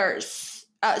colors.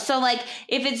 So like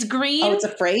if it's green. Oh, it's a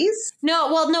phrase? No,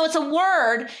 it's a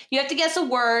word. You have to guess a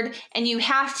word and you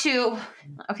have to.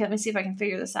 Okay, let me see if I can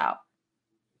figure this out.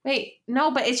 Wait,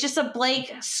 no, but it's just a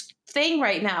blank thing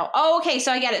right now. Oh, okay,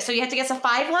 so I get it. So you have to guess a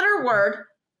 5-letter word.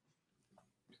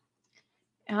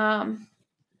 No,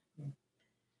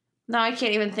 I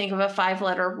can't even think of a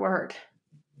 5-letter word.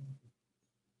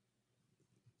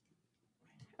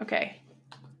 Okay.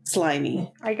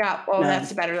 Slimy. I got, No.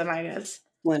 That's better than mine is.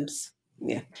 Limps.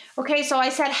 Yeah. Okay, so I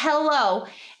said hello,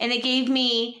 and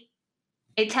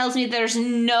it tells me there's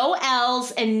no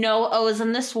L's and no O's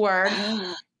in this word.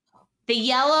 The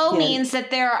yellow means that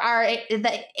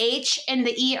the H and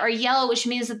the E are yellow, which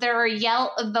means that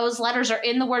those letters are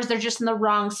in the words, they're just in the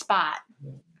wrong spot.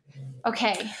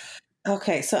 Okay.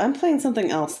 Okay, so I'm playing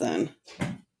something else then.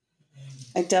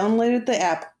 I downloaded the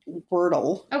app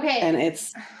Wordle. Okay. And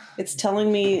it's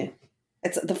telling me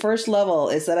the first level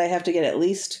is that I have to get at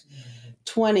least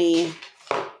 20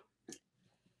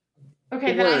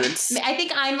 words. Then I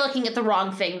think I'm looking at the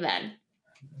wrong thing then.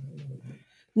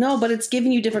 No, but it's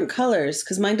giving you different colors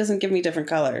because mine doesn't give me different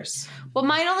colors. Well,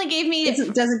 mine only gave me.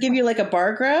 Does it give you like a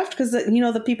bar graph? Because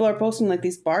the people are posting like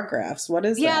these bar graphs. What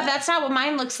is that? Yeah, that's not what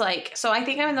mine looks like. So I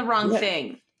think I'm in the wrong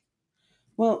thing.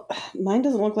 Well, mine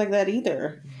doesn't look like that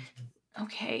either.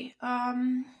 Okay.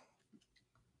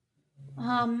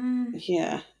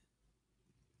 Yeah.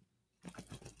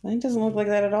 Mine doesn't look like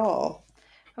that at all.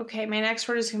 Okay, my next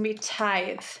word is going to be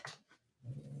tithe.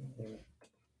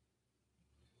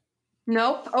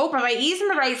 Nope. Oh, but my E's in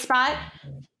the right spot.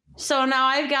 So now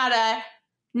I've got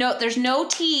there's no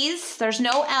T's, there's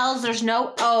no L's, there's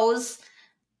no O's.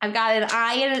 I've got an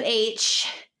I and an H,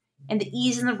 and the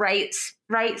E's in the right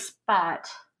spot.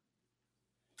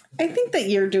 I think that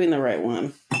you're doing the right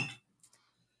one.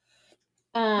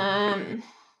 I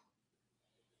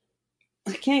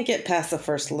can't get past the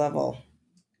first level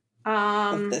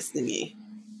of this thingy.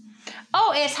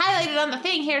 Oh, it's highlighted on the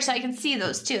thing here so I can see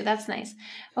those too. That's nice.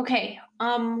 Okay.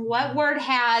 What word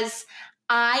has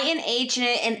I and H in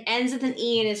it and ends with an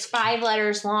E and is 5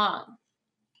 letters long?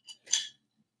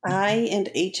 I and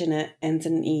H in it ends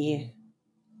in E.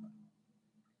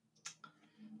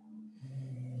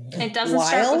 It doesn't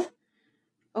start with.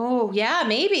 Oh, yeah,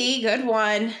 maybe. Good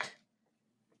one.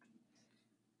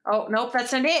 Oh, nope,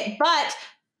 that's not it. But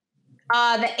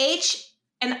the H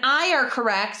and I are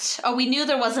correct. Oh, we knew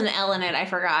there wasn't an L in it. I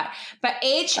forgot. But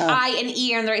H, I, and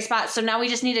E are in the right spot. So now we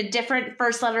just need a different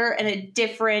first letter and a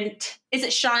different... Is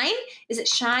it shine? Is it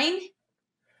shine?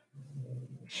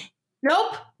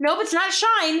 Nope, it's not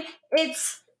shine.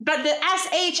 But the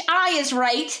S-H-I is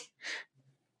right.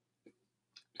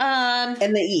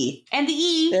 And the E. And the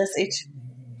E. The S-H...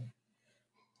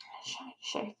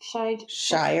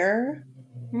 Shire?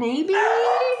 Maybe?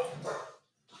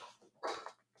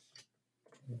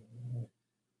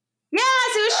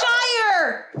 Yes, it was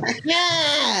Shire.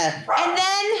 Yeah. And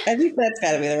then I think that's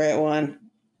got to be the right one.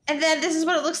 And then this is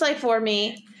what it looks like for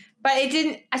me. But it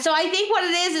didn't. So I think what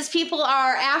it is people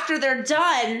are, after they're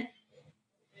done,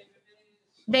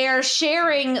 they're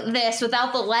sharing this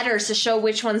without the letters to show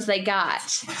which ones they got.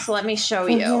 So let me show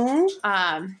you.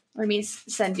 Mm-hmm. Let me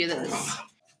send you this.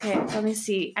 Okay, let me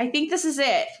see. I think this is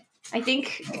it. I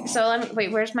think so.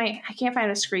 Wait, where's my? I can't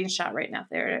find a screenshot right now.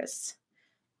 There it is.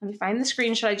 Let me find the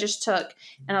screenshot I just took,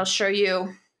 and I'll show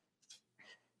you.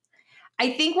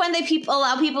 I think when they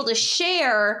allow people to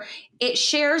share, it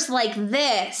shares like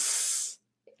this.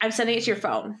 I'm sending it to your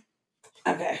phone.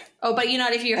 Okay. Oh, but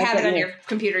if you have it on your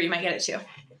computer, you might get it too.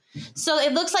 So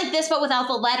it looks like this, but without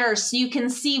the letters, so you can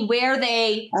see where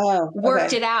they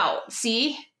worked it out.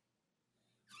 See?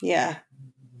 Yeah.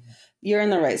 You're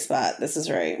in the right spot. This is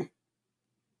right.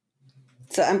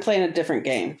 So I'm playing a different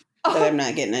game that I'm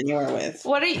not getting anywhere with.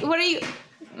 What are you?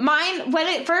 Mine, when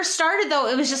it first started, though,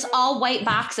 it was just all white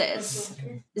boxes.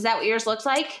 Is that what yours looks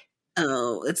like?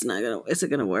 Oh, it's not gonna. Is it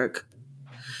gonna work?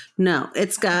 No,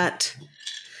 it's got.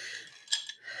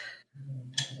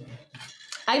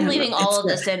 I'm leaving all of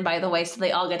this in, by the way, so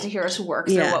they all get to hear us work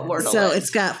through what Wordle so is. it's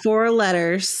got 4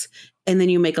 letters, and then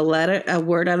you make a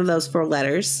word out of those 4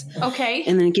 letters. Okay.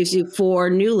 And then it gives you 4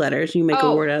 new letters. You make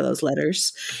a word out of those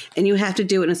letters, and you have to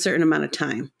do it in a certain amount of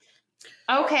time.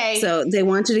 Okay. So they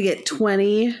want you to get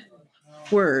 20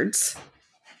 words.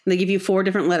 They give you 4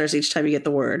 different letters each time you get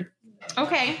the word.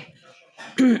 Okay.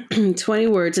 20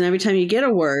 words, and every time you get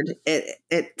a word,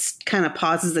 it kind of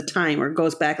pauses the time or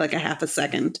goes back like a half a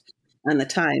second on the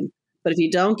time. But if you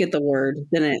don't get the word,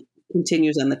 then it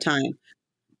continues on the time.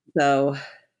 So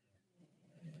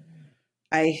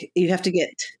you have to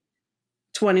get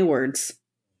 20 words.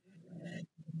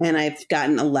 And I've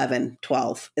gotten 11,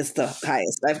 12 is the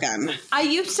highest I've gotten. I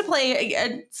used to play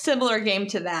a similar game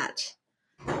to that,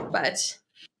 but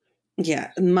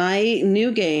yeah, my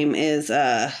new game is,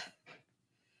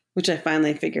 which I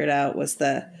finally figured out was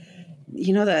the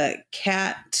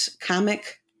cat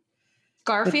comic.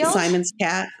 Garfield? Simon's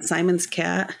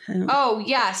Cat. Oh,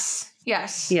 yes.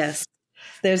 Yes.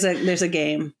 There's a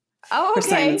game Oh, for okay.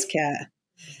 Simon's Cat.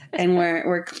 And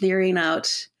we're clearing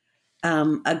out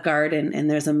a garden, and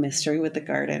there's a mystery with the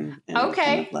garden. And Okay. I'm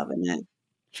kind of loving it.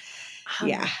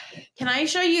 Yeah. Can I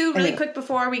show you really quick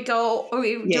before we go? Or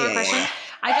we do a question? Yeah.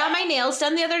 I got my nails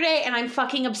done the other day, and I'm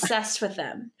fucking obsessed with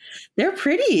them. They're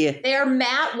pretty. They are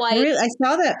matte white. I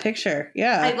saw that picture.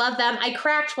 Yeah. I love them. I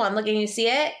cracked one. Look, can you see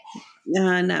it?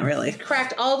 Not really.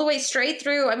 Cracked all the way straight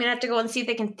through. I mean, I have to go and see if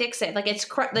they can fix it. Like it's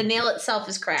the nail itself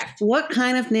is cracked. What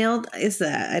kind of nail is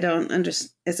that? I don't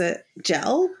understand. Is it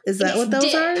gel? Is that what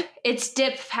those are? It's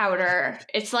dip powder.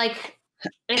 It's like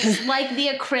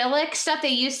the acrylic stuff they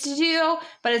used to do,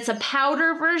 but it's a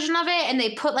powder version of it, and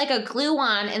they put like a glue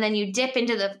on, and then you dip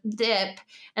into the dip,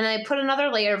 and then they put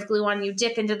another layer of glue on, you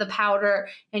dip into the powder,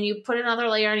 and you put another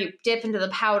layer and you dip into the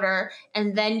powder,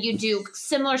 and then you do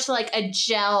similar to like a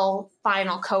gel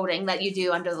final coating that you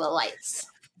do under the lights.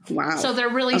 Wow. So they're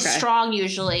really strong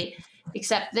usually,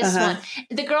 except this one.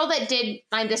 The girl that did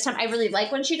mine this time, I really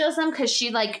like when she does them because she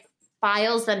like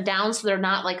files them down so they're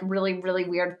not like really, really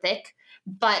weird thick.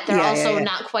 But they're also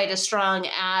not quite as strong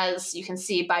as you can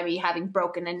see by me having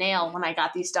broken a nail when I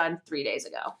got these done 3 days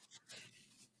ago.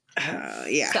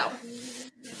 Yeah. So.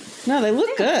 No, they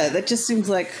look good. That just seems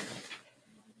like,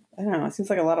 I don't know, it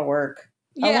seems like a lot of work.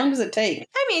 How long does it take?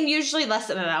 I mean, usually less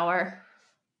than an hour.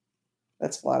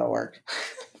 That's a lot of work.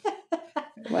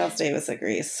 Miles Davis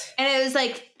agrees. And it was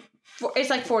like,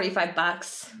 it's like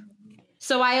 $45.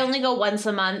 So I only go once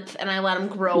a month and I let them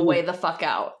grow way the fuck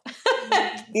out.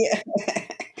 Yeah.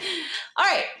 All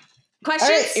right.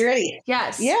 Questions? All right, you ready?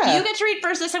 Yes. Yeah. You get to read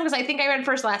first this time because I think I read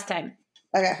first last time.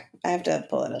 Okay. I have to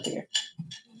pull it up here.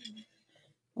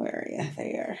 Where are you? There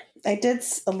you are. I did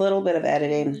a little bit of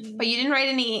editing. But you didn't write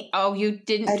any. Oh, you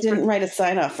didn't. I didn't write a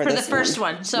sign off for the this first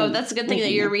one. So that's a good thing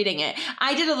that you're reading it.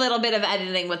 I did a little bit of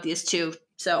editing with these two,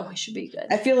 so it should be good.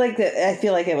 I feel like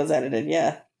it was edited.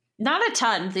 Yeah. Not a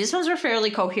ton. These ones were fairly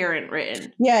coherent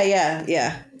written.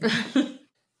 Yeah.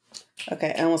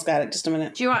 Okay, I almost got it. Just a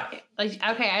minute. Do you want? Okay,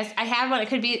 I had one. It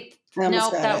could be.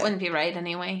 No, that wouldn't be right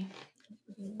anyway.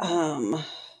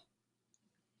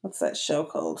 What's that show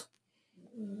called?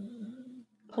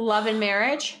 Love and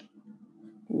Marriage?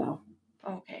 No.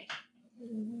 Okay.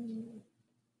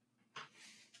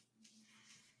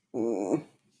 No,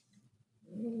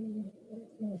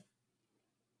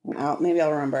 maybe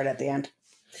I'll remember it at the end.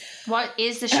 What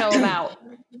is the show about?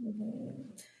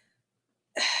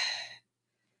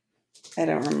 I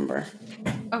don't remember.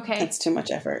 Okay. It's too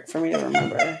much effort for me to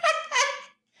remember.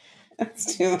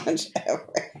 It's too much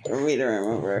effort for me to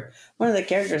remember. One of the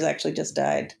characters actually just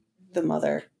died. The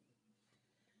mother.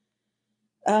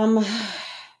 Never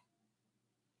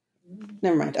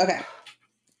mind. Okay.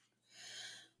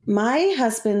 My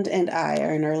husband and I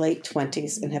are in our late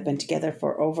 20s and have been together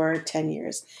for over 10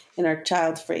 years and are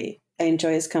child-free. I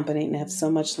enjoy his company and have so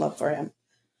much love for him.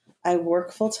 I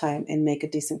work full-time and make a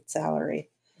decent salary.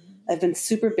 I've been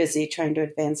super busy trying to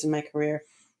advance in my career.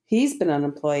 He's been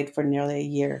unemployed for nearly a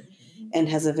year and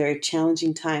has a very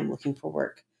challenging time looking for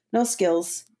work. No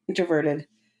skills, introverted,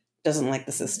 doesn't like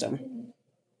the system.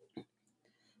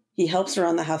 He helps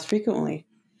around the house frequently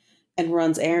and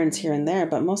runs errands here and there,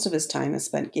 but most of his time is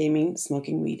spent gaming,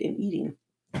 smoking weed, and eating.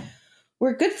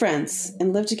 We're good friends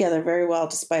and live together very well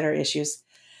despite our issues.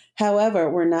 However,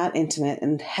 we're not intimate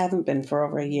and haven't been for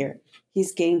over a year.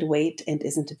 He's gained weight and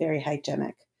isn't very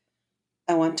hygienic.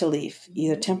 I want to leave,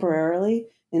 either temporarily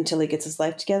until he gets his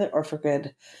life together or for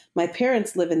good. My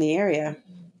parents live in the area,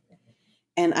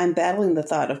 and I'm battling the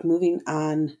thought of moving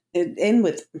on in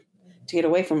with to get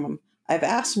away from him. I've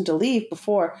asked him to leave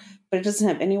before, but it doesn't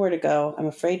have anywhere to go. I'm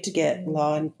afraid to get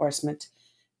law enforcement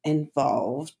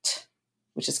involved,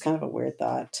 which is kind of a weird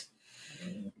thought.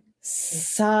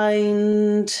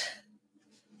 Signed,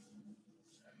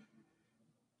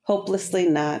 hopelessly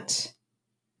not.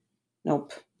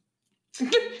 Nope.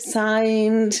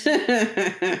 Signed.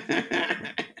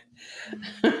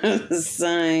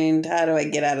 Signed. How do I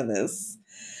get out of this?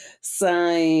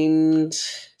 Signed.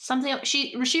 Something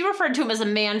she referred to him as a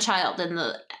man-child in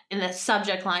the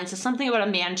subject line. So something about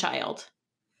a man-child.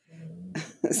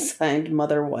 Signed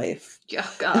mother wife.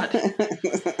 Oh God.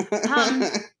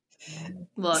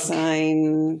 Look.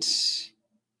 Signed.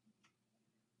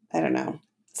 I don't know.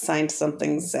 Signed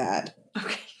something sad.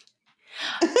 Okay.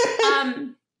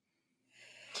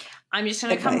 I'm just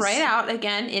going to come right out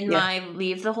again in my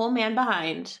leave the whole man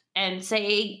behind and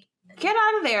say, get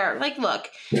out of there. Like, look,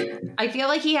 I feel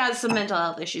like he has some mental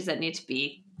health issues that need to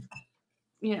be,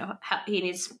 he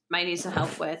might need some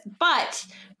help with. But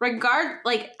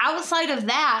outside of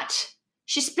that,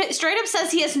 she straight up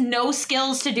says he has no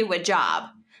skills to do a job.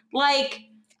 Like,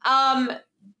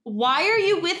 why are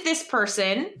you with this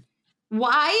person?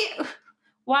 Why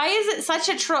is it such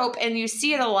a trope? And you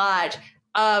see it a lot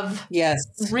of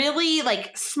really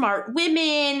like smart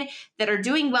women that are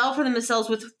doing well for themselves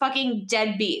with fucking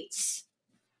deadbeats.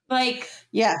 Like,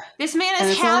 this man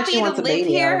is happy to live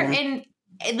here and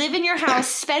live in your house,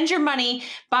 spend your money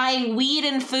buying weed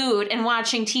and food and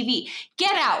watching TV.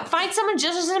 Get out. Find someone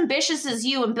just as ambitious as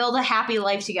you and build a happy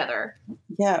life together.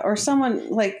 Yeah, or someone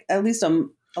like at least a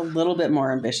little bit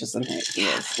more ambitious than he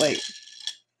is. Like,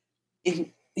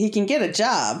 he can get a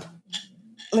job.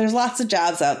 There's lots of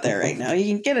jobs out there right now. You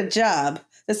can get a job,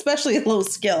 especially a low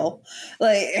skill.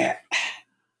 Like,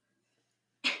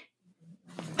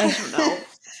 I don't know.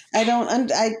 I don't.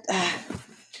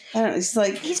 It's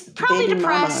like he's probably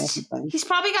depressed. He's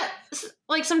probably got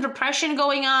like some depression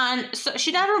going on. So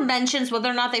she never mentions whether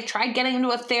or not they've tried getting into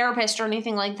a therapist or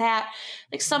anything like that.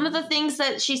 Like some of the things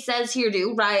that she says here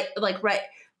do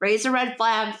raise a red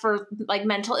flag for like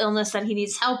mental illness that he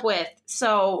needs help with.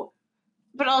 So,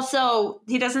 but also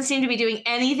he doesn't seem to be doing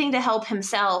anything to help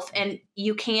himself, and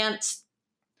you can't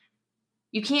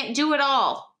do it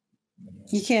all.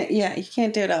 You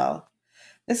can't do it all.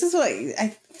 This is what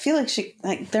I feel like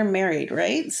they're married,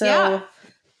 right? So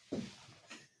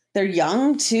they're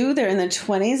young too. They're in their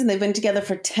 20s and they've been together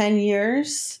for 10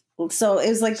 years. So it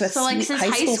was like this since high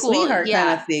school sweetheart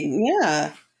kind of thing.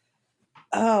 Yeah.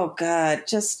 Oh God,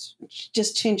 just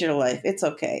change your life. It's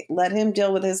okay. Let him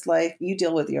deal with his life. You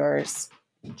deal with yours.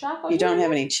 You don't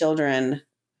have any children.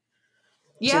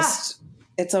 Yeah.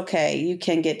 It's okay. You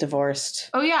can get divorced.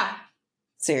 Oh yeah.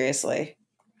 Seriously.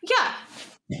 Yeah.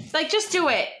 Like, just do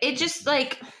it. It just,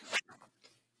 like,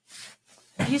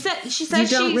 she said you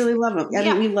don't really love him. I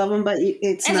mean, we love him, but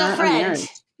it's as not a friend. marriage.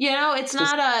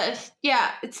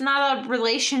 It's not a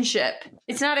relationship.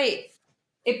 It's not a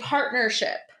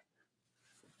partnership.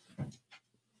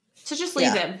 So just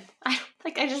leave him. I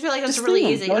just feel like that's really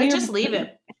easy. Just leave him.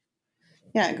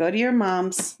 Yeah, go to your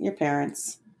mom's, your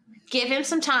parents. Give him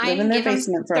some time. Live in their Give him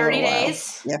basement for 30 a while.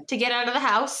 days to get out of the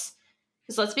house.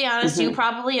 Because let's be honest, you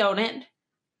probably own it.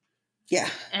 Yeah.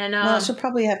 And she'll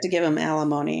probably have to give him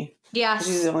alimony. Yes.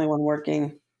 She's the only one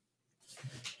working.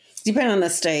 Depending on the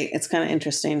state, it's kind of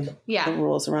interesting. Yeah. The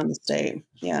rules around the state.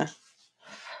 Yeah.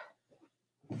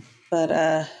 But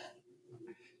I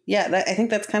think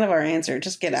that's kind of our answer.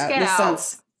 Just get out. This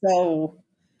sounds so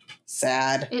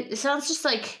sad. It sounds just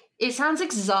like, it sounds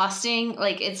exhausting.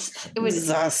 Like it would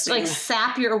exhausting. Like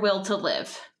sap your will to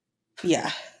live.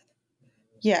 Yeah.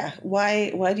 Yeah.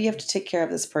 Why do you have to take care of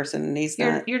this person and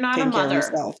you're not a mother.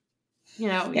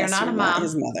 You're not a mom. Not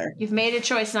his mother. You've made a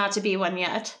choice not to be one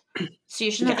yet. So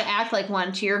you shouldn't have to act like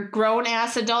one to your grown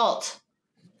ass adult.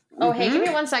 Oh, hey, give me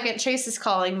 1 second. Chase is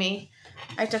calling me.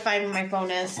 I have to find where my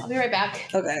phone is. I'll be right back.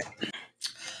 Okay.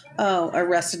 Oh,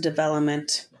 Arrested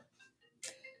Development.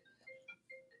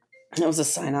 That was a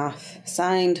sign off.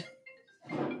 Signed.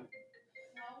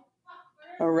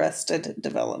 Arrested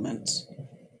Development.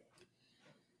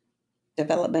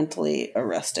 Developmentally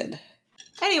arrested.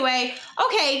 Anyway,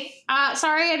 okay.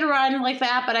 Sorry I had to run like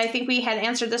that, but I think we had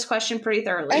answered this question pretty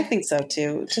thoroughly. I think so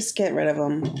too. Just get rid of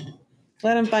him.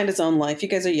 Let him find his own life. You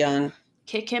guys are young.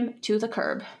 Kick him to the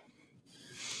curb.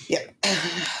 Yeah.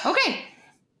 Okay.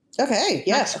 Okay.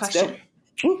 Yeah. Next question.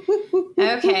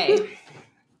 Okay.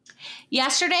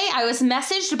 Yesterday, I was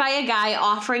messaged by a guy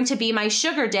offering to be my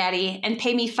sugar daddy and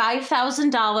pay me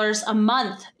 $5,000 a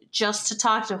month just to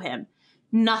talk to him.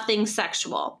 nothing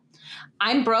sexual.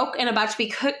 I'm broke and about to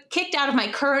be kicked out of my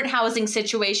current housing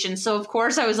situation. So, of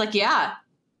course, I was like, yeah.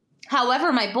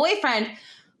 However, my boyfriend,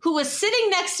 who was sitting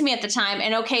next to me at the time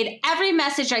and okayed every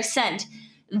message I sent,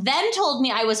 then told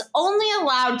me I was only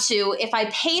allowed to if I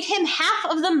paid him half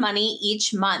of the money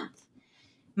each month.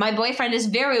 My boyfriend is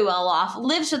very well off,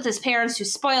 lives with his parents who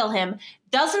spoil him,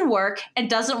 doesn't work, and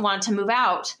doesn't want to move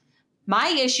out. My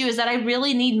issue is that I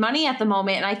really need money at the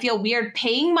moment, and I feel weird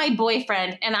paying my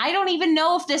boyfriend, and I don't even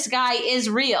know if this guy is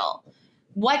real.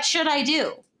 What should I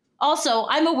do? Also,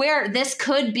 I'm aware this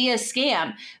could be a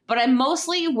scam, but I'm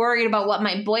mostly worried about what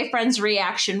my boyfriend's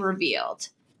reaction revealed.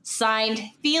 Signed,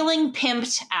 feeling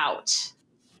pimped out.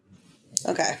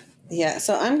 Okay. Yeah.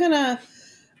 So I'm gonna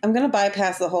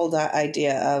bypass the whole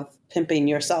idea of pimping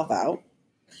yourself out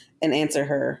and answer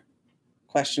her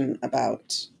question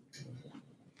about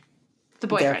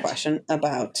their question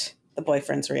about the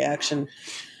boyfriend's reaction.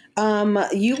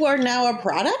 You are now a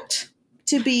product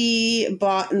to be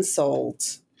bought and sold.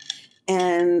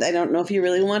 And I don't know if you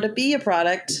really want to be a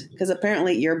product because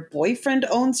apparently your boyfriend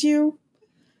owns you.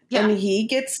 Yeah. And he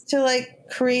gets to like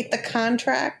create the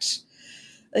contract.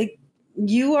 Like,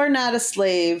 you are not a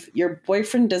slave. Your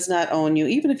boyfriend does not own you.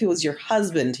 Even if he was your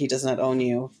husband, he does not own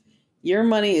you. Your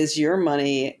money is your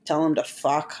money. Tell him to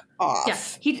fuck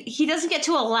off. Yeah. He doesn't get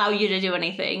to allow you to do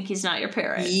anything. He's not your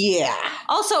parent. Yeah.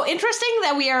 Also, interesting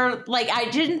that we are, like, I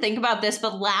didn't think about this,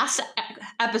 but last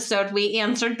episode we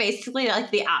answered basically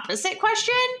like the opposite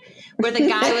question, where the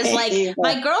guy was like,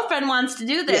 my girlfriend wants to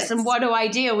do this, and what do I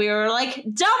do? We were like,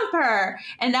 dump her.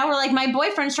 And now we're like, my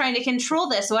boyfriend's trying to control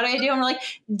this. What do I do? And we're like,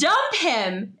 dump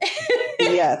him.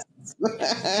 Yes.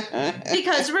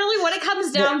 Because really what it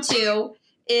comes down to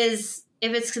is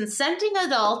if it's consenting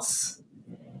adults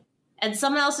and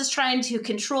someone else is trying to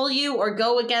control you or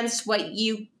go against what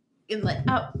you, I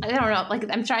don't know, like,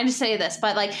 I'm trying to say this,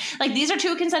 but like these are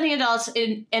two consenting adults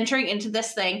entering into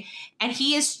this thing, and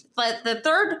the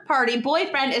third party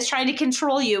boyfriend is trying to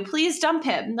control you. Please dump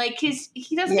him. Like,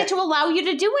 he doesn't get to allow you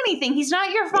to do anything. He's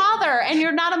not your father, and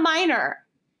you're not a minor.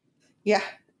 Yeah.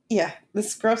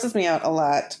 This grosses me out a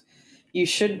lot.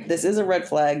 This is a red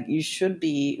flag. You should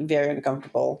be very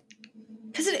uncomfortable.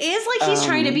 Because it is like he's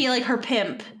trying to be like her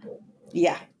pimp.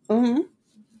 Yeah. Mm-hmm.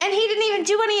 And he didn't even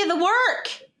do any of the work.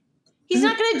 He's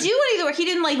not going to do any of the work. He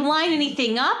didn't like line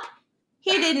anything up.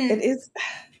 He didn't.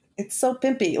 It's so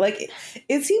pimpy. Like,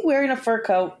 is he wearing a fur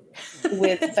coat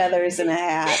with feathers and a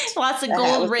hat? Lots of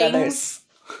gold rings. Feathers?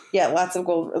 Yeah, lots of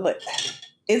gold. Like,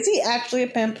 is he actually a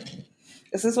pimp?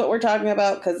 Is this what we're talking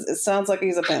about? Because it sounds like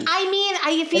he's a pimp. I mean,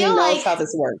 I feel like how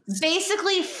this works.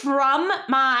 Basically from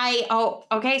my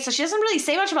so she doesn't really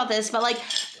say much about this, but like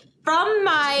from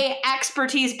my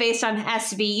expertise based on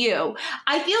SVU,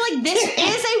 I feel like this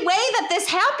is a way that this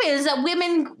happens, that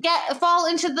women fall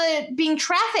into the being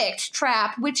trafficked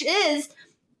trap, which is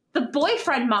the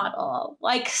boyfriend model.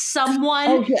 Like,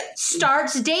 someone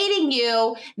starts dating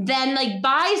you, then like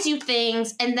buys you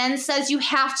things, and then says you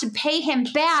have to pay him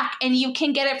back, and you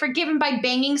can get it forgiven by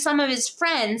banging some of his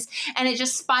friends, and it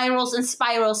just spirals and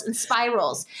spirals and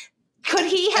spirals. Could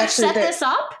he have set this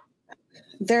up?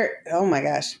 Oh my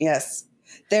gosh, yes.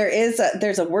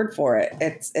 There's a word for it.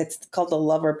 It's called the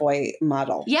lover boy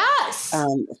model. Yes.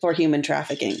 For human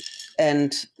trafficking.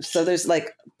 And so there's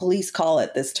like, police call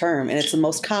it this term, and it's the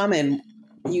most common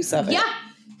use of it. Yeah.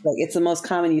 Like, it's the most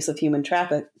common use of human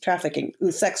trafficking,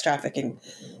 sex trafficking.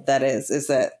 That is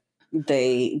that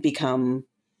they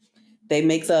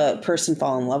make the person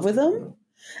fall in love with them,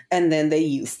 and then they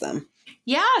use them.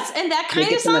 Yes. And that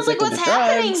kind of sounds like what's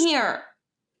happening here.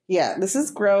 Yeah. This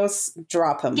is gross.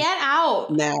 Drop him. Get out.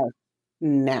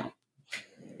 Now.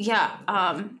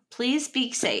 Yeah. Please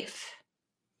be safe.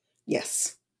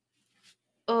 Yes.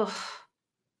 Ugh.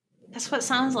 That's what it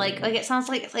sounds like. Like, it sounds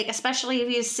like especially if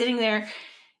he was sitting there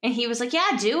and he was like,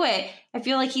 yeah, do it. I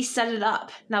feel like he set it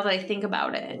up now that I think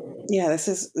about it. Yeah, this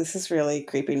is really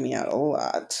creeping me out a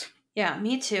lot. Yeah,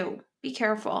 me too. Be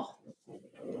careful.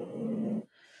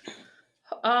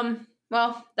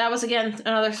 Well, that was again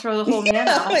another throw the whole man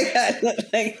out. Oh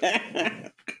my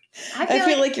God. I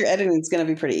feel like your editing is going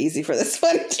to be pretty easy for this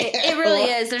one. It really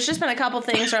is. There's just been a couple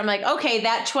things where I'm like, okay,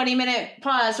 that 20-minute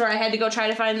pause where I had to go try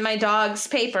to find my dog's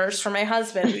papers for my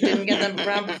husband who didn't get them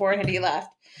around before he left.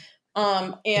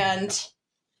 And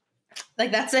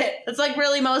like, that's it. That's like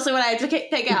really mostly what I have to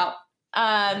pick out.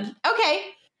 Okay.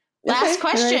 Last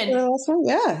question. Last one?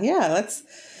 Yeah.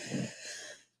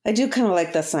 I do kind of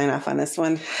like the sign off on this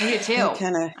one. I do too.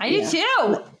 I do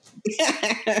too.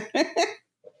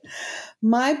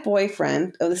 My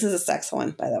boyfriend, this is a sex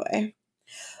one, by the way.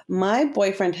 My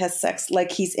boyfriend has sex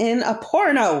like he's in a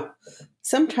porno.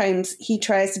 Sometimes he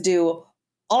tries to do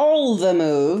all the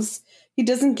moves. He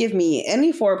doesn't give me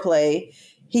any foreplay.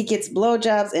 He gets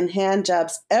blowjobs and hand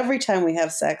jobs every time we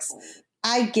have sex.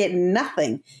 I get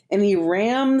nothing. And he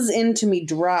rams into me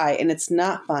dry, and it's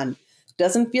not fun.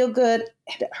 Doesn't feel good,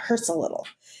 and it hurts a little.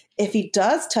 If he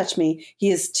does touch me,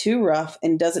 he is too rough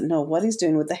and doesn't know what he's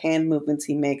doing with the hand movements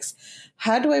he makes.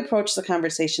 How do I approach the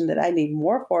conversation that I need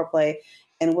more foreplay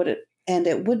and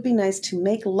it would be nice to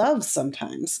make love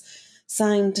sometimes?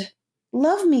 Signed,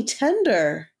 Love Me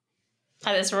Tender.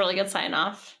 That is a really good sign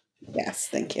off. Yes,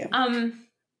 thank you.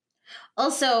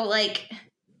 Also, like,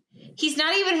 he's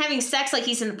not even having sex like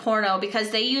he's in porno because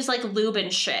they use like lube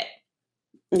and shit.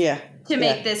 Yeah. To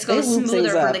make this go smoother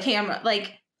for the camera.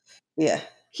 Like, yeah.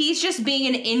 He's just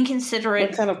being an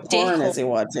inconsiderate. What kind of porn is he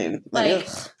watching? Like,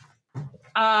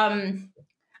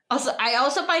 also, I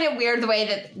also find it weird the way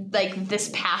that like this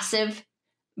passive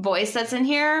voice that's in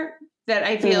here that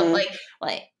I feel like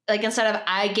instead of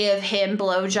I give him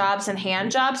blowjobs and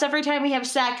hand jobs every time we have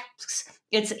sex,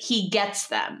 it's he gets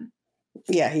them.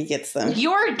 Yeah, he gets them.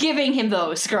 You're giving him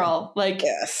those, girl. Like,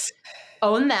 yes,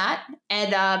 own that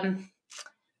and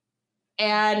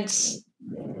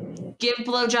give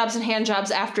blowjobs and hand jobs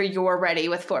after you're ready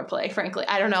with foreplay. Frankly,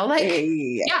 I don't know. Like,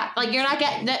 yeah, like you're not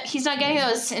getting that. He's not getting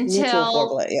those until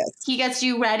foreplay, he gets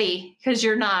you ready because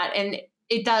you're not, and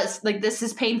it does. Like, this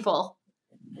is painful.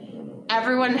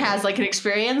 Everyone has like an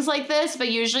experience like this, but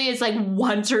usually it's like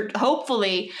once or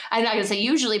hopefully. I'm not gonna say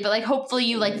usually, but like hopefully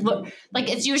you like look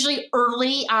like it's usually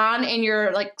early on in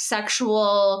your like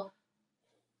sexual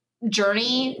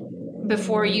journey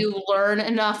before you learn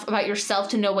enough about yourself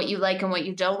to know what you like and what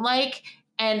you don't like.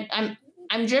 And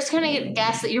I'm just gonna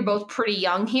guess that you're both pretty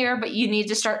young here, but you need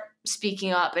to start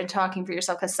speaking up and talking for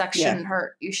yourself because sex shouldn't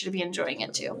hurt. You should be enjoying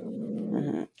it too.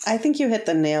 Mm-hmm. I think you hit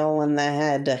the nail on the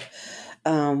head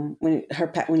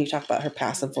when you talk about her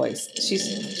passive voice.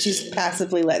 She's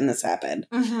passively letting this happen,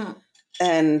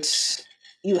 and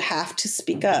you have to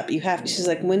speak up. She's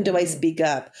like, when do I speak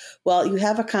up? Well, you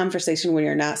have a conversation when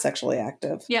you're not sexually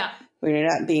active. Yeah. When you're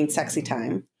not being sexy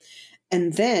time.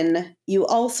 And then you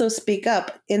also speak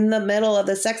up in the middle of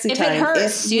the sexy time. If it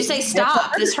hurts, you say,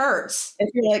 stop, this hurts. If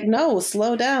you're like, no,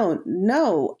 slow down.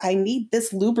 No, I need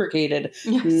this lubricated.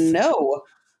 Yes. No.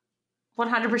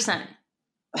 100%.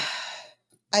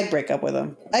 I'd break up with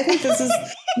him. I think this is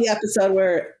the episode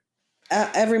where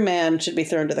every man should be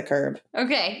thrown to the curb.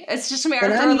 Okay, it's just America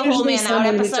throw the whole man out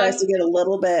episode. Who tries to get a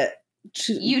little bit,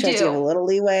 you do. To get a little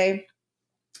leeway,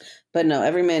 but no,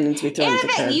 every man needs to be thrown to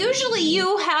the curb. Usually,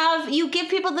 you give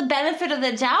people the benefit of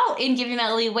the doubt in giving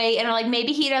that leeway, and are like,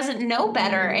 maybe he doesn't know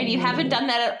better, and you haven't done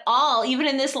that at all. Even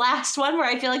in this last one, where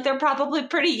I feel like they're probably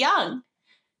pretty young.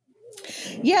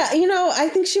 Yeah, I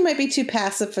think she might be too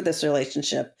passive for this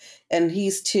relationship, and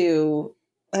he's too.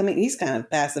 I mean, he's kind of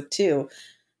passive too.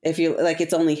 If you like,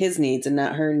 it's only his needs and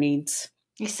not her needs.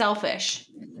 He's selfish.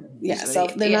 Yeah,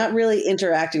 they're not really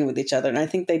interacting with each other, and I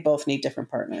think they both need different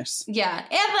partners. Yeah,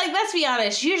 and like, let's be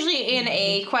honest. Usually, in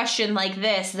a question like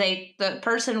this, the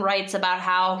person writes about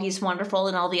how he's wonderful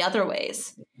in all the other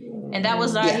ways, and that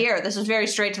was not here. This was very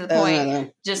straight to the point.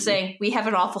 No. Just saying, we have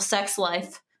an awful sex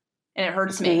life, and it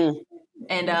hurts me,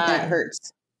 and it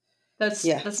hurts.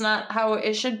 That's not how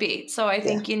it should be. So I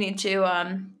think you need to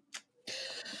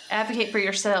advocate for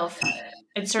yourself.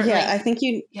 And certainly, I think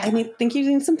you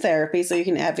need some therapy so you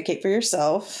can advocate for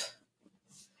yourself.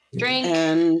 Drink.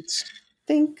 And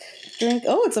drink.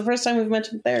 Oh, it's the first time we've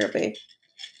mentioned therapy.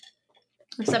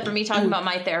 Except for me talking about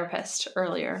my therapist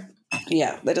earlier.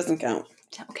 Yeah, that doesn't count.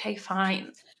 Okay,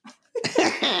 fine.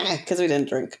 Because we didn't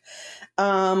drink.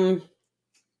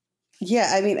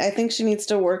 Yeah, I mean, I think she needs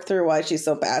to work through why she's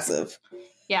so passive.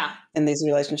 Yeah. In these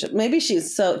relationships. Maybe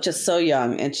she's just so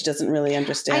young and she doesn't really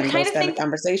understand those kind of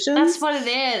conversations. That's what it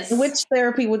is. Which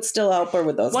therapy would still help her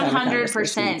with those 100%. Kind of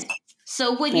conversations.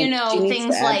 So would she things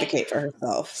needs to advocate for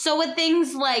herself. So with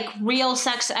things like real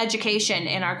sex education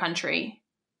in our country.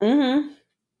 Mm-hmm.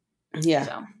 Yeah.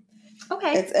 So,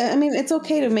 okay. It's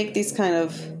okay to make these kind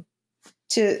of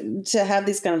to have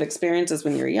these kind of experiences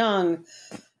when you're young.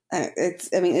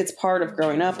 It's part of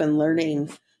growing up and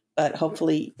learning. But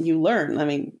hopefully you learn. I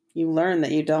mean, you learn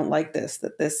that you don't like this,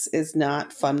 that this is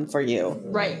not fun for you.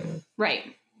 Right.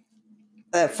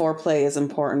 That foreplay is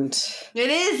important. It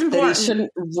is important. That he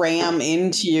shouldn't ram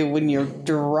into you when you're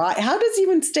dry. How does he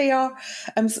even stay off?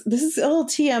 This is a little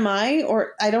TMI,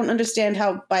 or I don't understand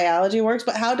how biology works,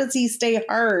 but how does he stay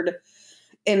hard?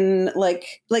 And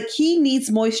like he needs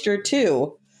moisture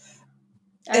too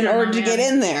in order to get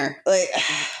in there. Like,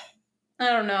 I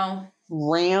don't know.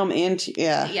 ram into.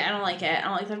 Yeah. Yeah, I don't like it. I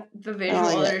don't like the visual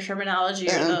like or it. terminology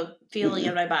or the feeling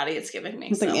in my body it's giving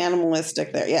me. Something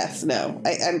animalistic there. Yes. No.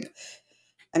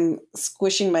 I'm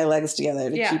squishing my legs together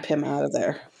to keep him out of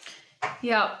there.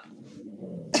 Yep.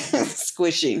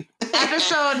 Squishing.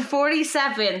 Episode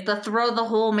 47, the Throw the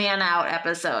Whole Man Out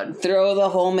episode. Throw the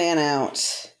whole man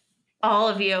out. All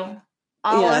of you.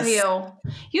 All of you.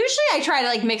 Usually I try to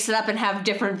like mix it up and have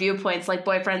different viewpoints, like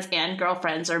boyfriends and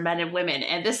girlfriends or men and women.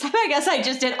 And this time I guess I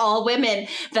just did all women,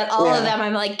 that all of them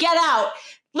I'm like, get out.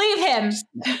 Leave him.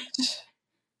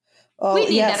 We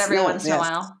need that every once in a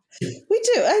while. We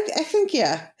do. I think,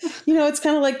 yeah. You know, it's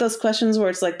kind of like those questions where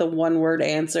it's like the one word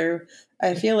answer.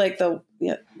 I feel like the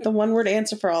one word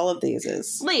answer for all of these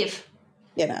is leave.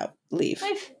 Get out. Leave.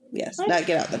 Yes. Leave. Not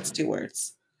get out. That's 2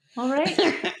 words. All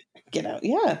right. Get out.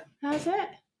 Yeah. That's it.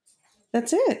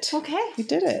 That's it. Okay. We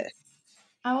did it.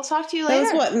 I will talk to you later.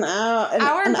 That was what, an hour?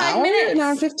 Hour and 5 minutes. An hour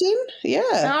and 15? Yeah.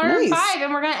 An hour nice. and 5,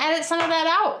 and we're going to edit some of that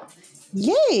out.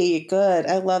 Yay. Good.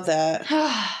 I love that. All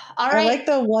right. I like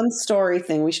the one story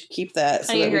thing. We should keep that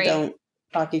so that agree. we don't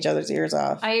talk each other's ears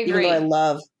off. I agree. Even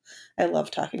though I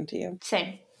love talking to you.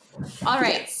 Same. All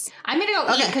right. Yes. I'm going to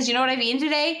go eat because you know what I've eaten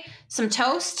today? Some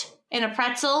toast and a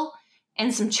pretzel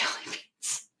and some jelly beans.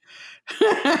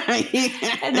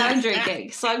 And now I'm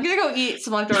drinking. So I'm going to go eat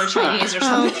some leftover Chinese or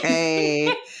something.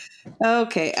 Okay.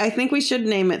 Okay. I think we should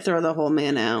name it Throw the Whole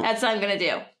Man Out. That's what I'm going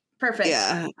to do. Perfect.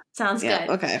 Yeah. Sounds Yeah.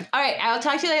 good. Okay. All right. I will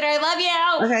talk to you later. I love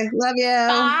you. Okay. Love you.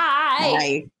 Bye.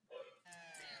 Bye.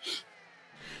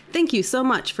 Thank you so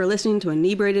much for listening to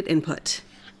Inebriated Input.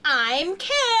 I'm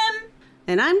Kim.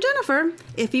 And I'm Jennifer.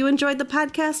 If you enjoyed the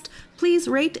podcast, please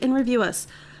rate and review us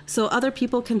so other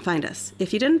people can find us.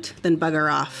 If you didn't, then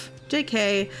bugger off.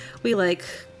 JK, we like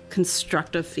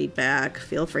constructive feedback.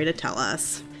 Feel free to tell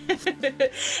us.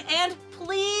 And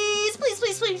please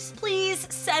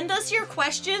send us your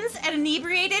questions at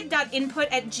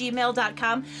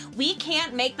inebriated.input@gmail.com. We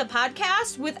can't make the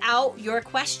podcast without your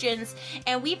questions,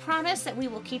 and we promise that we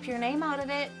will keep your name out of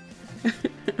it.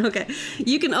 Okay.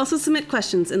 You can also submit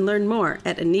questions and learn more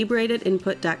at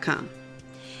inebriatedinput.com.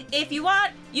 If you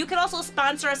want, you can also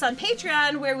sponsor us on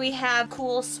Patreon, where we have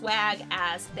cool swag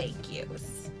as thank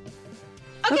yous.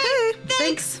 Okay,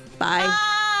 Thanks. Bye.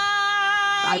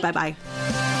 Bye. Bye.